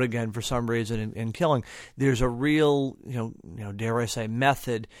out again for some reason and killing. There's a real dare I say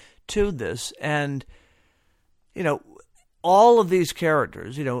method to this, and all of these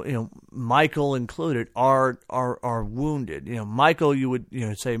characters, Michael included, are wounded. Michael, you would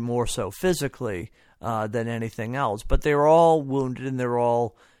say more so physically than anything else, but they're all wounded and they're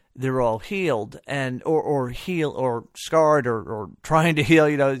all healed and or heal or scarred or trying to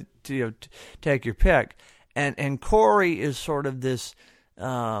heal. To take your pick. And Corey is sort of this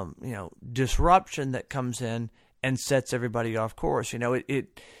disruption that comes in and sets everybody off course.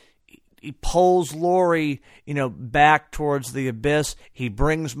 He pulls Laurie, back towards the abyss. He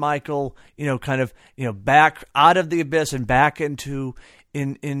brings Michael, back out of the abyss and back into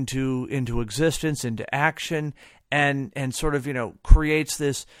existence, into action, and sort of, creates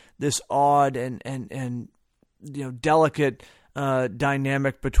this odd and delicate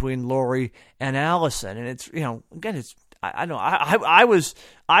dynamic between Laurie and Allison. And it's, again, it's, I know I was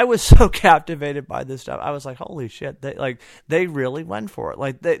so captivated by this stuff. I was like, holy shit, they really went for it.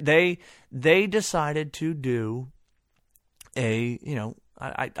 Like they decided to do I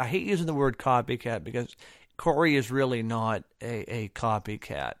hate using the word copycat, because Corey is really not a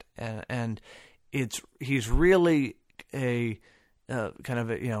copycat, and he's really a kind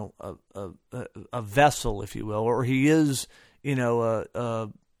of a vessel, if you will, or he is kind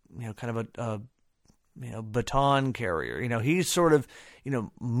of a baton carrier. He's sort of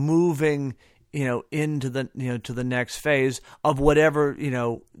moving into the to the next phase of whatever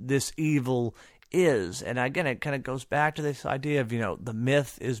this evil is. And again, it kind of goes back to this idea of the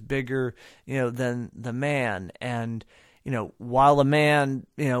myth is bigger than the man, and while the man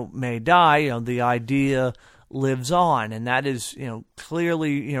may die, the idea lives on, and that is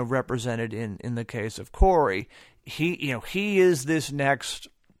clearly represented in the case of Corey. He is this next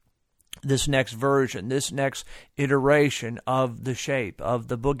version, this next iteration of the shape of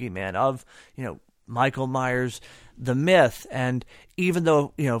the boogeyman, of Michael Myers, the myth. And even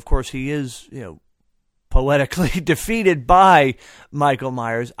though of course he is poetically defeated by Michael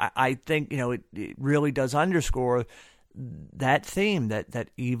Myers, I think it really does underscore that theme that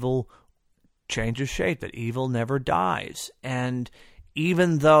evil changes shape, that evil never dies. And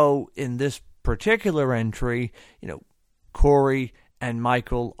even though in this particular entry, Corey and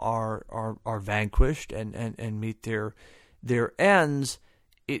Michael are vanquished and meet their ends,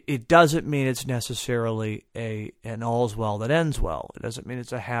 it doesn't mean it's necessarily an all's well that ends well. It doesn't mean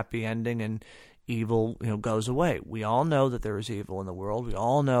it's a happy ending and evil goes away. We all know that there is evil in the world. We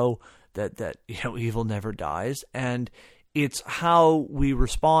all know that evil never dies, and it's how we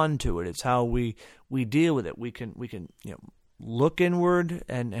respond to it. It's how we deal with it. We can look inward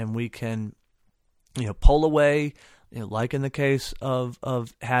and we can pull away, like in the case of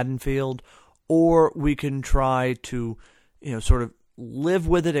Haddonfield, or we can try to sort of live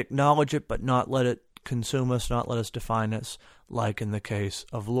with it, acknowledge it, but not let it consume us, not let us define us, like in the case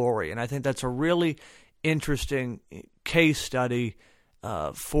of Laurie. And I think that's a really interesting case study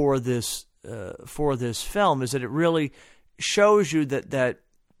for this film, is that it really shows you that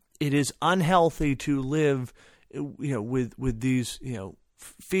it is unhealthy to live with these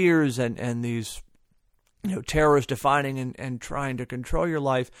fears and these terrors defining and trying to control your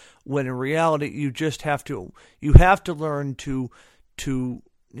life, when in reality you have to learn to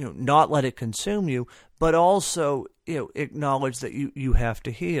not let it consume you, but also acknowledge that you have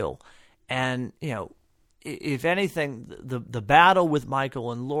to heal. And if anything, the battle with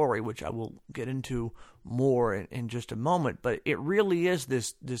Michael and Laurie, which I will get into more in just a moment, but it really is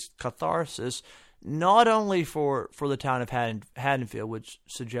this catharsis, not only for the town of Haddonfield, which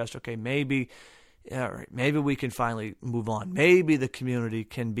suggests, okay, maybe we can finally move on. Maybe the community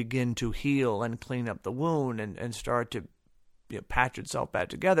can begin to heal and clean up the wound and start to patch itself back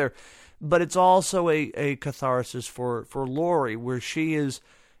together. But it's also a catharsis for Laurie, where she is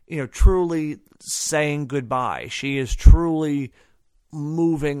truly saying goodbye. She is truly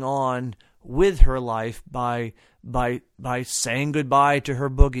moving on with her life by saying goodbye to her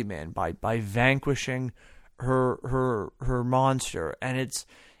boogeyman, by vanquishing her monster. And it's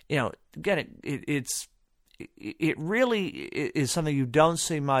again, it really is something you don't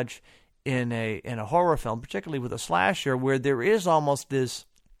see much in a horror film, particularly with a slasher, where there is almost this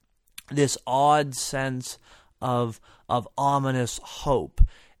odd sense of ominous hope.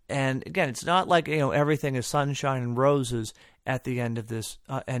 And again, it's not like everything is sunshine and roses at the end of this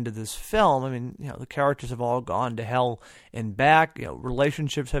film. I mean, the characters have all gone to hell and back.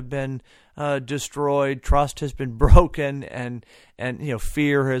 Relationships have been destroyed, trust has been broken, and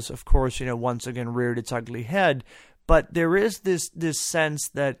fear has, of course, once again reared its ugly head. But there is this sense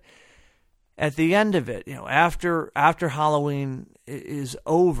that at the end of it, after Halloween is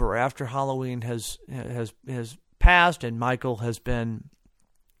over, after Halloween has passed and Michael has been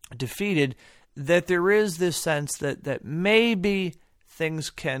defeated, that there is this sense that maybe things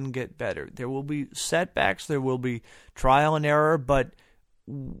can get better. There will be setbacks, there will be trial and error, but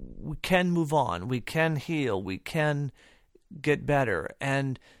we can move on, we can heal, we can get better.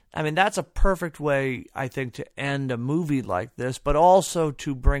 And I mean, that's a perfect way, I think, to end a movie like this, but also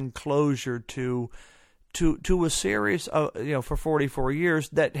to bring closure to a series of, for 44 years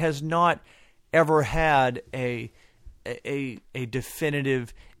that has not ever had a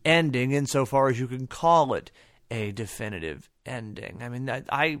definitive ending, insofar as you can call it a definitive ending. I mean,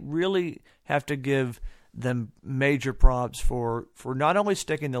 I really have to give them major props for not only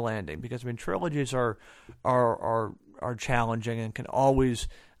sticking the landing, because I mean, trilogies are challenging and can always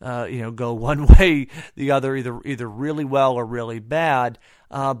go one way, the other, either really well or really bad.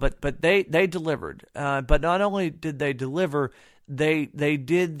 But they delivered. But not only did they deliver, they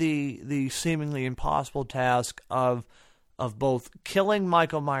did the seemingly impossible task of both killing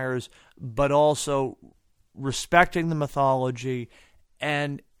Michael Myers, but also respecting the mythology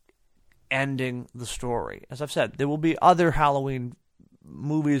and ending the story. As I've said, there will be other Halloween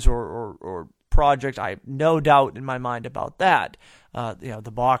movies or projects. I have no doubt in my mind about that.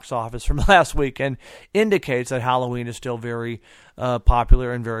 The box office from last weekend indicates that Halloween is still very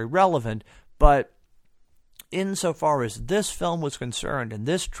popular and very relevant. But insofar as this film was concerned, and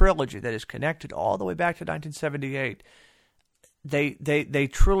this trilogy that is connected all the way back to 1978, they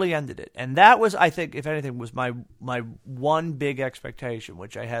truly ended it. And that was, I think, if anything, was my one big expectation,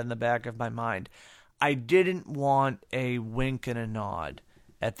 which I had in the back of my mind. I didn't want a wink and a nod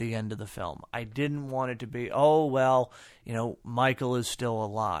at the end of the film. I didn't want it to be, oh, well, Michael is still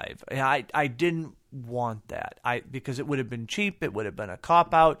alive. I didn't want that. Because it would have been cheap, it would have been a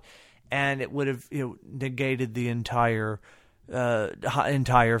cop-out, and it would have negated the entire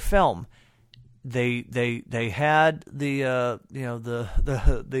film. They had the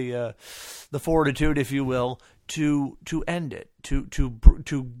fortitude, if you will, to end it,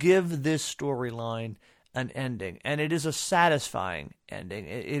 to give this storyline an ending, and it is a satisfying ending.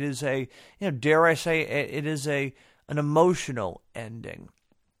 It is a, dare I say, it is an emotional ending,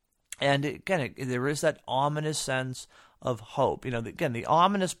 and again, there is that ominous sense of hope. Again, the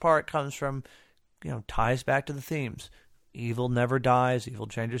ominous part comes from, ties back to the themes. Evil never dies. Evil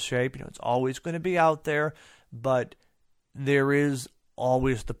changes shape. It's always going to be out there, but there is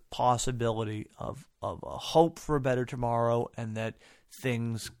always the possibility of a hope for a better tomorrow, and that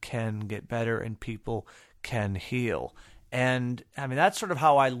things can get better and people can heal. And I mean, that's sort of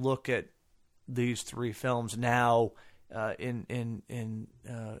how I look at these three films now, in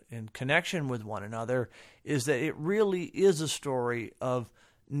connection with one another, is that it really is a story of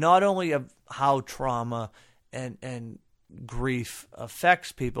not only of how trauma and grief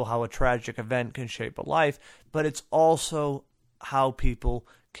affects people, how a tragic event can shape a life, but it's also how people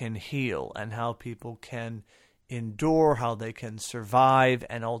can heal and how people can endure, how they can survive,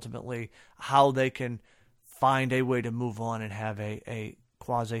 and ultimately how they can find a way to move on and have a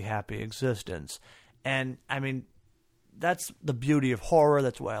quasi-happy existence. And I mean, that's the beauty of horror.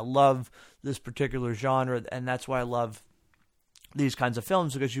 That's why I love this particular genre, and that's why I love these kinds of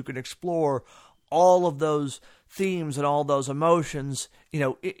films, because you can explore all of those themes and all those emotions,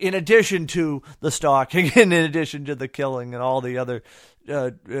 in addition to the stalking and in addition to the killing and all the other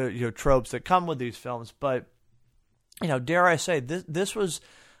tropes that come with these films. But dare I say, this was,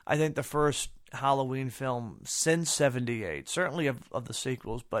 I think, the first Halloween film since '78, certainly of the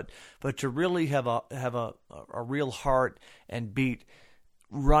sequels, but to really have a real heart and beat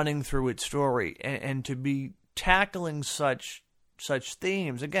running through its story, and to be tackling such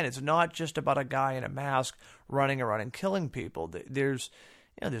themes. Again, it's not just about a guy in a mask running around and killing people. There's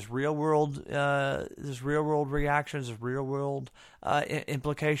real world reactions, there's real world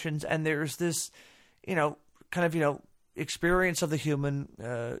implications, and there's this experience of the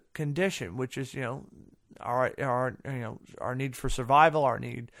human condition, which is our need for survival, our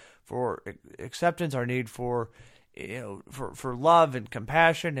need for acceptance, our need for love and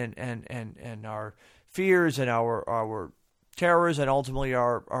compassion, and our fears and our terrors, and ultimately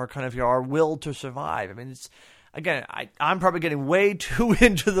our will to survive. I mean, it's, again, I'm probably getting way too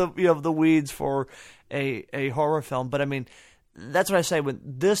into the weeds for a horror film, but I mean, that's what I say. When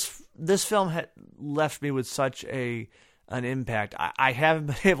this film had left me with such an impact, I haven't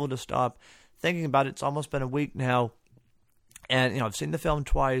been able to stop thinking about it. It's almost been a week now, and I've seen the film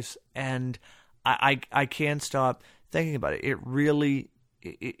twice, and I can't stop thinking about it. It really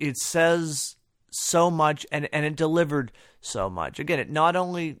it says so much, and it delivered so much. Again, it not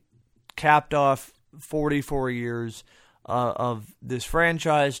only capped off 44 years of this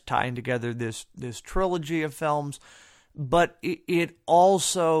franchise, tying together this trilogy of films, but it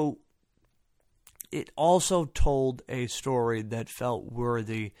also told a story that felt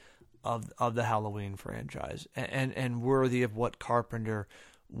worthy of the Halloween franchise, and worthy of what Carpenter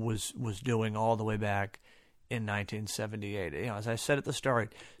was doing all the way back in 1978. As I said at the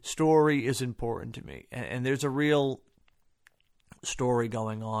start, story is important to me, and there's a real story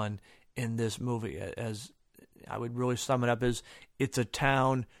going on in this movie. As I would really sum it up, as it's a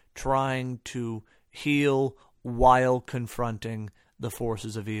town trying to heal while confronting the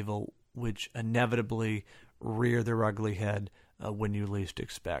forces of evil, which inevitably rear their ugly head when you least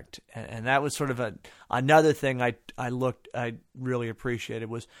expect. And that was sort of another thing I really appreciated,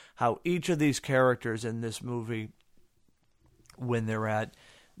 was how each of these characters in this movie, when they're at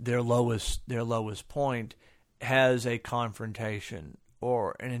their lowest point, has a confrontation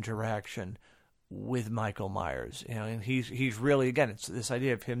or an interaction with Michael Myers. And he's really, again, it's this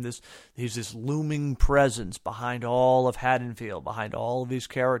idea of him, he's this looming presence behind all of Haddonfield, behind all of these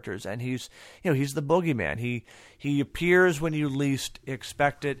characters, and he's the boogeyman. He appears when you least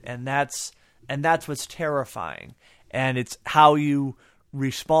expect it, and that's what's terrifying. And it's how you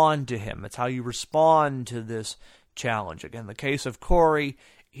respond to him. It's how you respond to this challenge. Again, the case of Corey,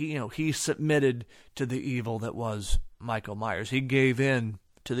 he submitted to the evil that was Michael Myers. He gave in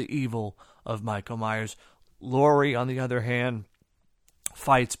to the evil of Michael Myers. Laurie, on the other hand,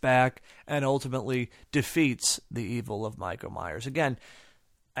 fights back and ultimately defeats the evil of Michael Myers. Again,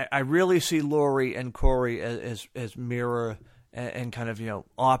 I really see Laurie and Corey as mirror and kind of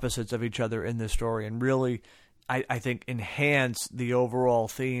opposites of each other in this story, and really, I think, enhance the overall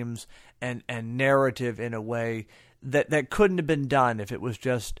themes and narrative in a way that couldn't have been done if it was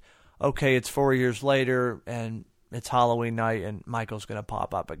just, okay, it's 4 years later and it's Halloween night and Michael's going to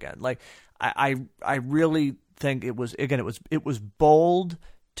pop up again. Like, I really think it was bold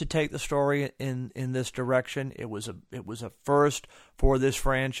to take the story in this direction. It was a first for this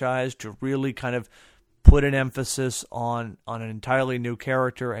franchise to really kind of put an emphasis on an entirely new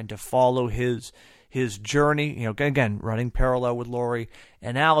character and to follow his journey. Again, running parallel with Laurie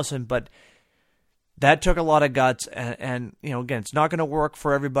and Allison, but that took a lot of guts, and again, it's not going to work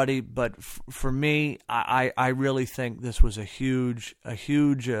for everybody, but for me, I really think this was a huge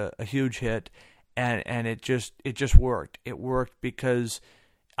hit, and it just worked. It worked because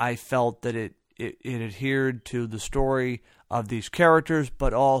I felt that it adhered to the story of these characters,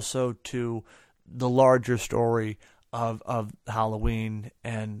 but also to the larger story of Halloween,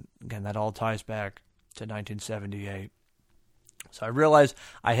 and again, that all ties back to 1978. So I realize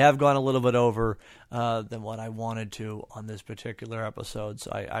I have gone a little bit over than what I wanted to on this particular episode, so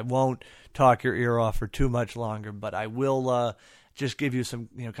I won't talk your ear off for too much longer, but I will just give you some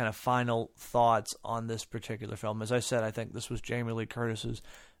kind of final thoughts on this particular film. As I said, I think this was Jamie Lee Curtis's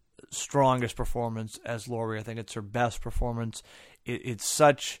strongest performance as Laurie. I think it's her best performance. It's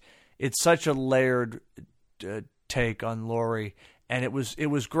such a layered take on Laurie, and it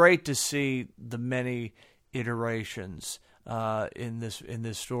was great to see the many iterations in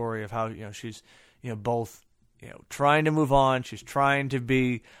this story of how she's both trying to move on. She's trying to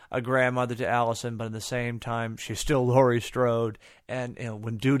be a grandmother to Allison, but at the same time, she's still Laurie Strode. And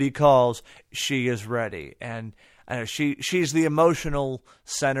when duty calls, she is ready. And she's the emotional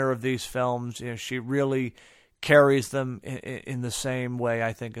center of these films. She really carries them in the same way,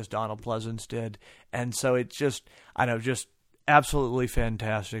 I think, as Donald Pleasance did. And so it's just absolutely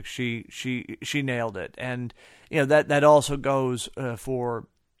fantastic. She nailed it. And that also goes for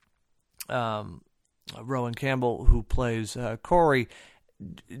Rowan Campbell, who plays Corey.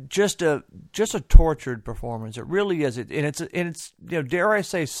 Just a tortured performance. It really is. And it's dare I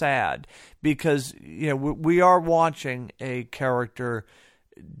say sad, because we are watching a character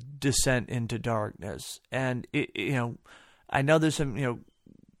descent into darkness. And I know there's some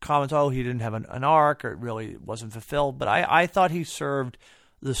comments, he didn't have an arc, or it really wasn't fulfilled, but I thought he served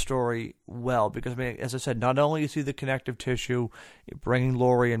the story well, because as I said, not only is he the connective tissue, bringing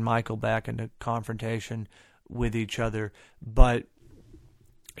Laurie and Michael back into confrontation with each other, but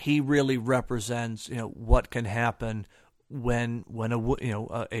he really represents what can happen when a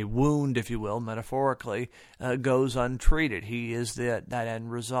wound, if you will, metaphorically, goes untreated. He is that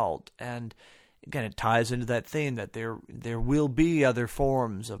end result. And again, it ties into that theme that there will be other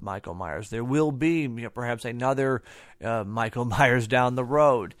forms of Michael Myers. There will be perhaps another Michael Myers down the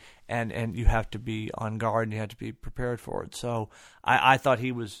road, and you have to be on guard and you have to be prepared for it. So I thought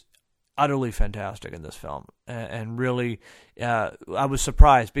he was utterly fantastic in this film, and really I was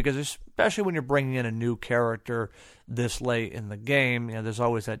surprised, because especially when you're bringing in a new character this late in the game, there's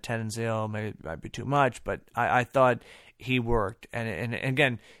always that tendency, maybe it might be too much, but I thought he worked, and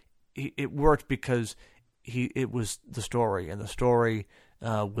again, it worked because it was the story, and the story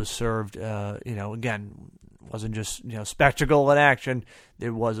was served. Again, wasn't just spectacle and action.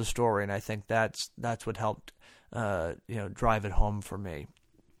 There was a story, and I think that's what helped drive it home for me.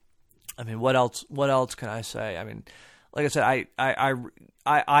 I mean, what else can I say? I mean, like I said,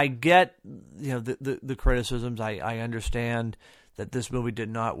 I get the criticisms. I understand that this movie did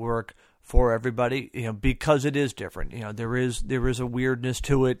not work for everybody, because it is different. There is a weirdness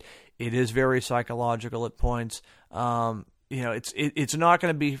to it. It is very psychological at points. It's not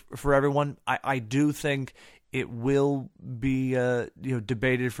going to be for everyone. I do think it will be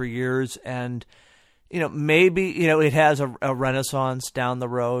debated for years, and maybe it has a renaissance down the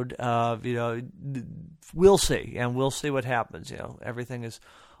road. We'll see, and we'll see what happens. Everything is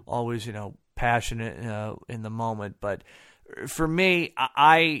always passionate in the moment, but for me,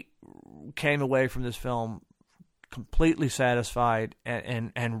 I came away from this film completely satisfied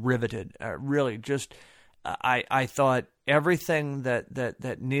and riveted. Really, just I thought everything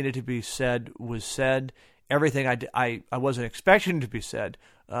that needed to be said was said. Everything I wasn't expecting to be said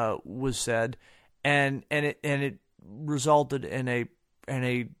was said, and it resulted in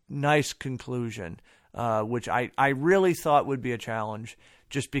a nice conclusion, which I really thought would be a challenge,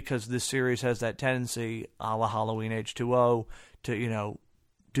 just because this series has that tendency, a la Halloween H2O, to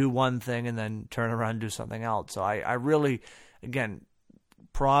do one thing and then turn around and do something else. So I really, again,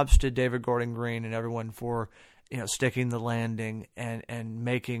 props to David Gordon Green and everyone for sticking the landing and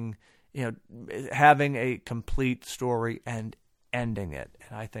making having a complete story and ending it.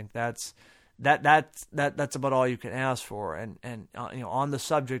 And I think that's about all you can ask for. And on the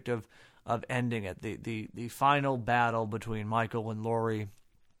subject of ending it, the final battle between Michael and Laurie,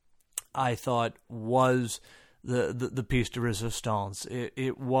 I thought was the piece de resistance.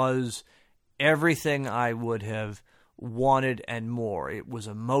 It was everything I would have wanted and more. It was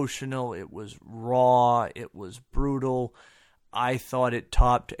emotional. It was raw. It was brutal. I thought it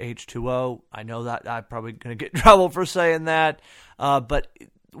topped H2O. I know that I'm probably going to get in trouble for saying that, but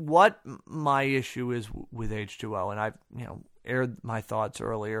what my issue is with H2O, and I've aired my thoughts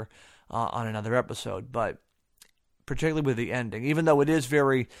earlier on another episode, but particularly with the ending, even though it is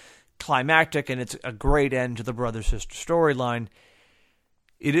very climactic and it's a great end to the brother-sister storyline,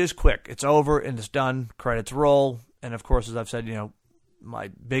 it is quick. It's over and it's done. Credits roll. And of course, as I've said, my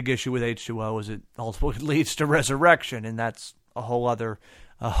big issue with H2O is it ultimately leads to resurrection, and that's a whole other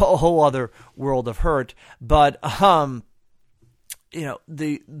world of hurt. But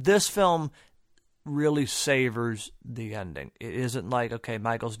this film really savors the ending. It isn't like, okay,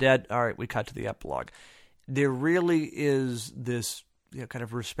 Michael's dead, all right, we cut to the epilogue. There really is this kind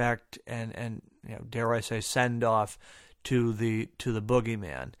of respect and dare I say send off to the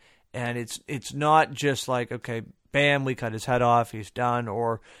boogeyman, and it's not just like, okay, bam, we cut his head off, he's done,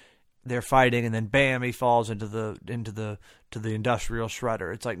 or they're fighting and then bam, he falls into the industrial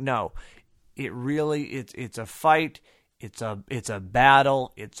shredder. It's like, no, it really it's a fight, it's a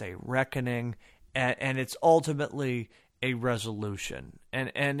battle, it's a reckoning, and it's ultimately a resolution,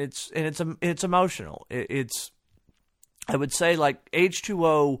 and it's emotional. It's I would say like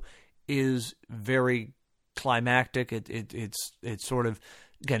H2O is very climactic. It sort of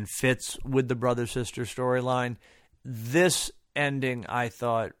again fits with the brother-sister storyline. This ending, I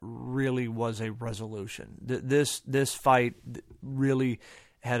thought, really was a resolution. This fight really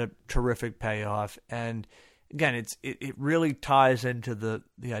had a terrific payoff, and again, it really ties into the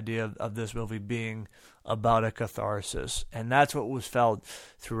idea of this movie being about a catharsis, and that's what was felt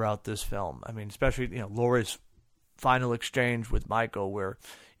throughout this film. I mean, especially Laurie's final exchange with Michael, where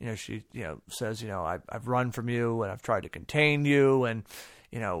she says I've run from you and I've tried to contain you, and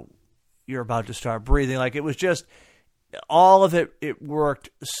you're about to start breathing. Like, it was just all of it. It worked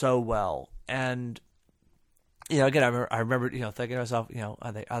so well, and again, I remember thinking to myself,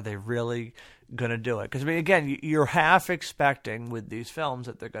 are they really gonna do it? Because I mean, again, you're half expecting with these films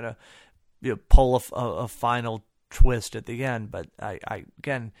that they're gonna pull a final twist at the end, but I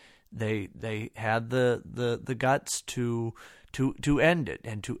again, they had the guts to end it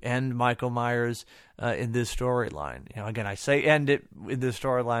and to end Michael Myers in this storyline. Again, I say end it in this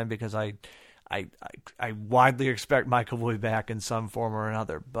storyline because I widely expect Michael will be back in some form or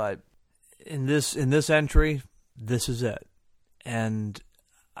another, but in this entry, this is it, and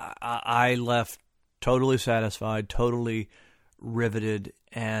I left totally satisfied, totally riveted,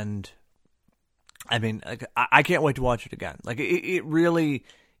 and I mean, I can't wait to watch it again. Like, it really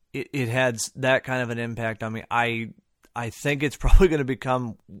had that kind of an impact on me. I think it's probably going to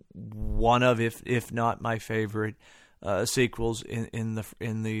become one of, if not my favorite sequels in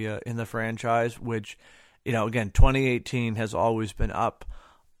the franchise. Which, again, 2018 has always been up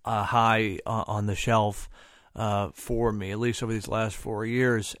high on the shelf for me, at least over these last 4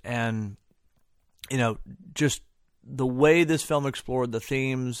 years. And just the way this film explored the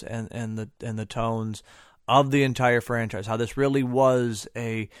themes and the tones of the entire franchise, how this really was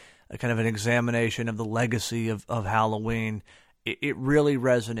a kind of an examination of the legacy of Halloween, it really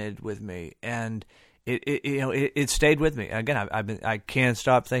resonated with me, and it stayed with me. Again, I can't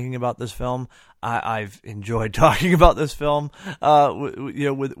stop thinking about this film. I've enjoyed talking about this film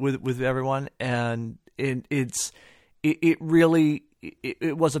with everyone, and it really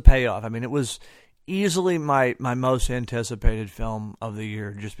was a payoff. I mean, it was easily my most anticipated film of the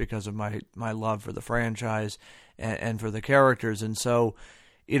year, just because of my love for the franchise and for the characters. And so,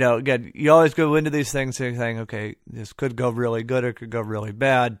 again, you always go into these things saying, okay, this could go really good or it could go really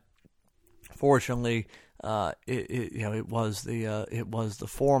bad. Fortunately, it was the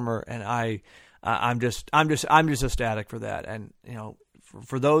former, and I'm just ecstatic for that. And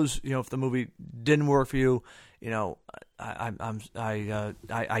for those, if the movie didn't work for you,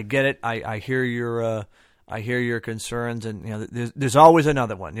 I get it. I hear your concerns, and there's always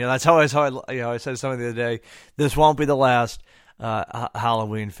another one. That's how I said something the other day. This won't be the last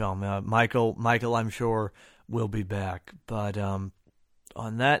Halloween film. Michael, I'm sure, will be back. But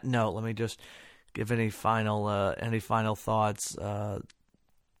on that note, let me just give any final thoughts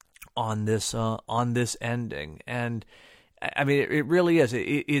on this ending. And I mean, it really is.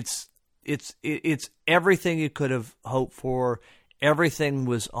 It's everything you could have hoped for. Everything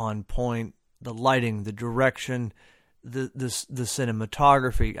was on point. The lighting, the direction, the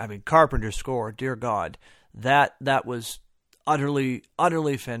cinematography. I mean, Carpenter's score, dear God, that was utterly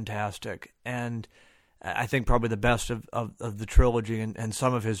fantastic. And I think probably the best of the trilogy, and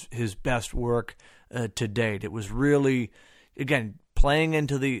some of his best work to date. It was really, again, playing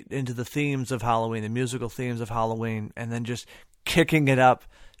into the themes of Halloween, the musical themes of Halloween, and then just kicking it up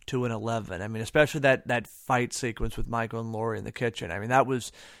to an 11. I mean, especially that fight sequence with Michael and Laurie in the kitchen. I mean, that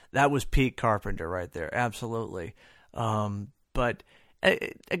was Pete Carpenter right there, absolutely. But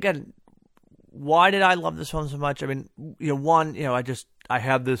again, why did I love this film so much? I mean, one, I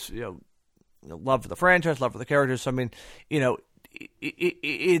have this, love for the franchise, love for the characters. So, I mean,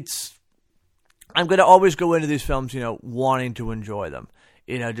 it's, I'm going to always go into these films, wanting to enjoy them,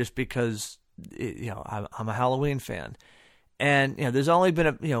 just because, I'm a Halloween fan. And, there's only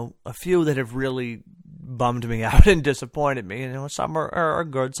been a few that have really bummed me out and disappointed me. Some are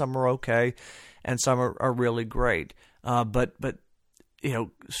good, some are okay, and some are really great. But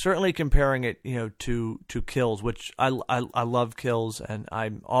certainly comparing it, to Kills, which I love Kills, and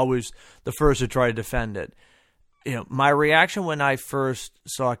I'm always the first to try to defend it. My reaction when I first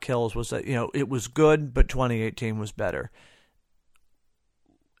saw Kills was that, it was good, but 2018 was better.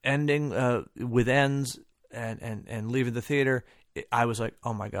 Ending with ends and leaving the theater, I was like,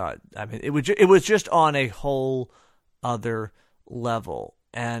 oh my God. I mean, it was just on a whole other level.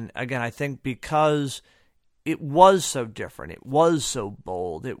 And again, I think because it was so different, it was so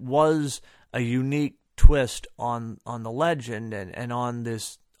bold, it was a unique twist on the legend and on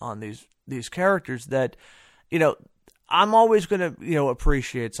these characters that, I'm always going to,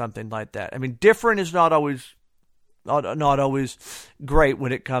 appreciate something like that. I mean, different is not always great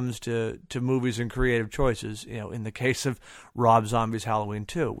when it comes to movies and creative choices. In the case of Rob Zombie's Halloween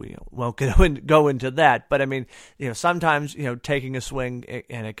 2, we won't go into that. But I mean, sometimes taking a swing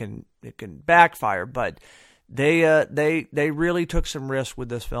and it can backfire. But they really took some risks with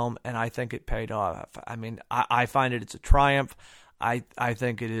this film, and I think it paid off. I mean, I find it's a triumph. I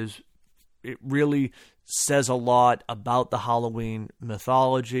think it really says a lot about the Halloween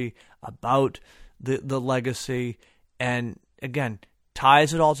mythology, about the legacy, and again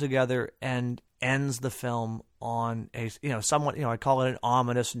ties it all together and ends the film on a somewhat I call it an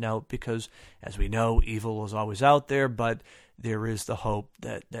ominous note, because as we know, evil is always out there, but there is the hope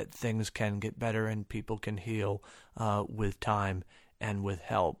that things can get better and people can heal with time and with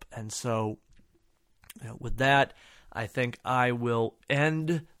help. And so with that, I think I will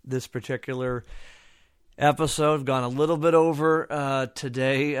end this particular episode. I've gone a little bit over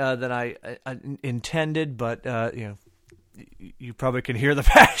today than I intended, but you probably can hear the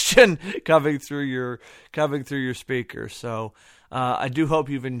passion coming through your speakers. So I do hope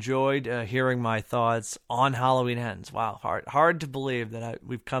you've enjoyed hearing my thoughts on Halloween Ends. Wow, hard to believe that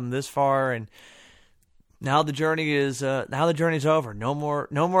we've come this far, and now the journey is journey's over. No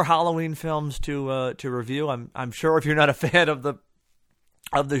more Halloween films to review. I'm sure if you're not a fan of the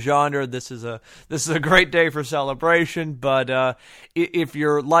genre, this is a great day for celebration. But if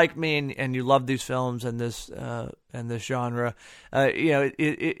you're like me and you love these films and this genre,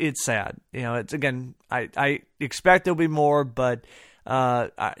 it's sad. It's, again, I expect there'll be more, but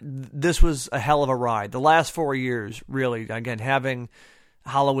this was a hell of a ride. The last 4 years, really, again, having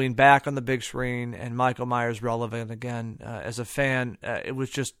Halloween back on the big screen and Michael Myers relevant again as a fan, it was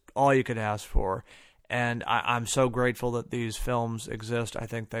just all you could ask for. And I'm so grateful that these films exist. I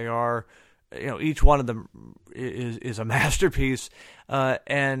think they are, each one of them is a masterpiece,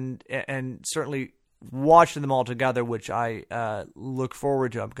 and certainly watching them all together, which I look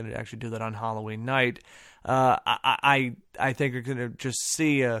forward to. I'm going to actually do that on Halloween night. I think you're going to just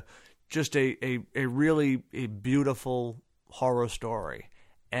see a really beautiful horror story,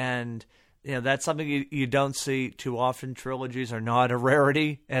 and that's something you don't see too often. Trilogies are not a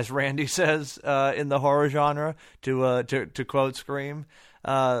rarity, as Randy says in the horror genre, to quote Scream.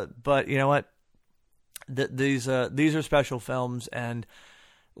 But you know what? These are special films, and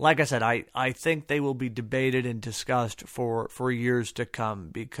like I said, I think they will be debated and discussed for years to come,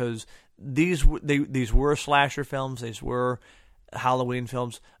 because these were slasher films, these were Halloween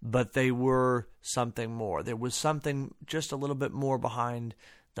films, but they were something more. There was something just a little bit more behind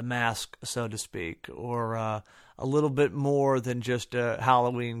the mask, so to speak, or a little bit more than just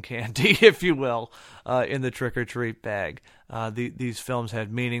Halloween candy, if you will, in the trick-or-treat bag. These films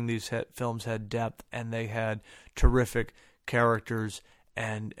had meaning, films had depth, and they had terrific characters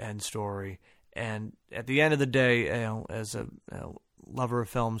and story. And at the end of the day, as a lover of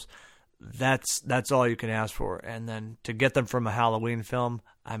films, that's all you can ask for. And then to get them from a Halloween film,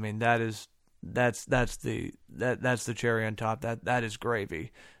 I mean, that's the cherry on top. That is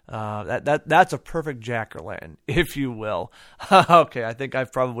gravy. That's a perfect jack-o'-lantern, if you will. Okay, I think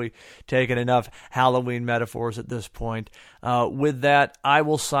I've probably taken enough Halloween metaphors at this point. With that, I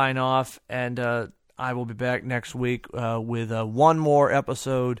will sign off, and I will be back next week with one more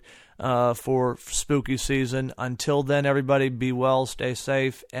episode for spooky season. Until then, everybody, be well, stay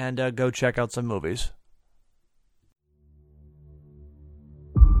safe, and go check out some movies.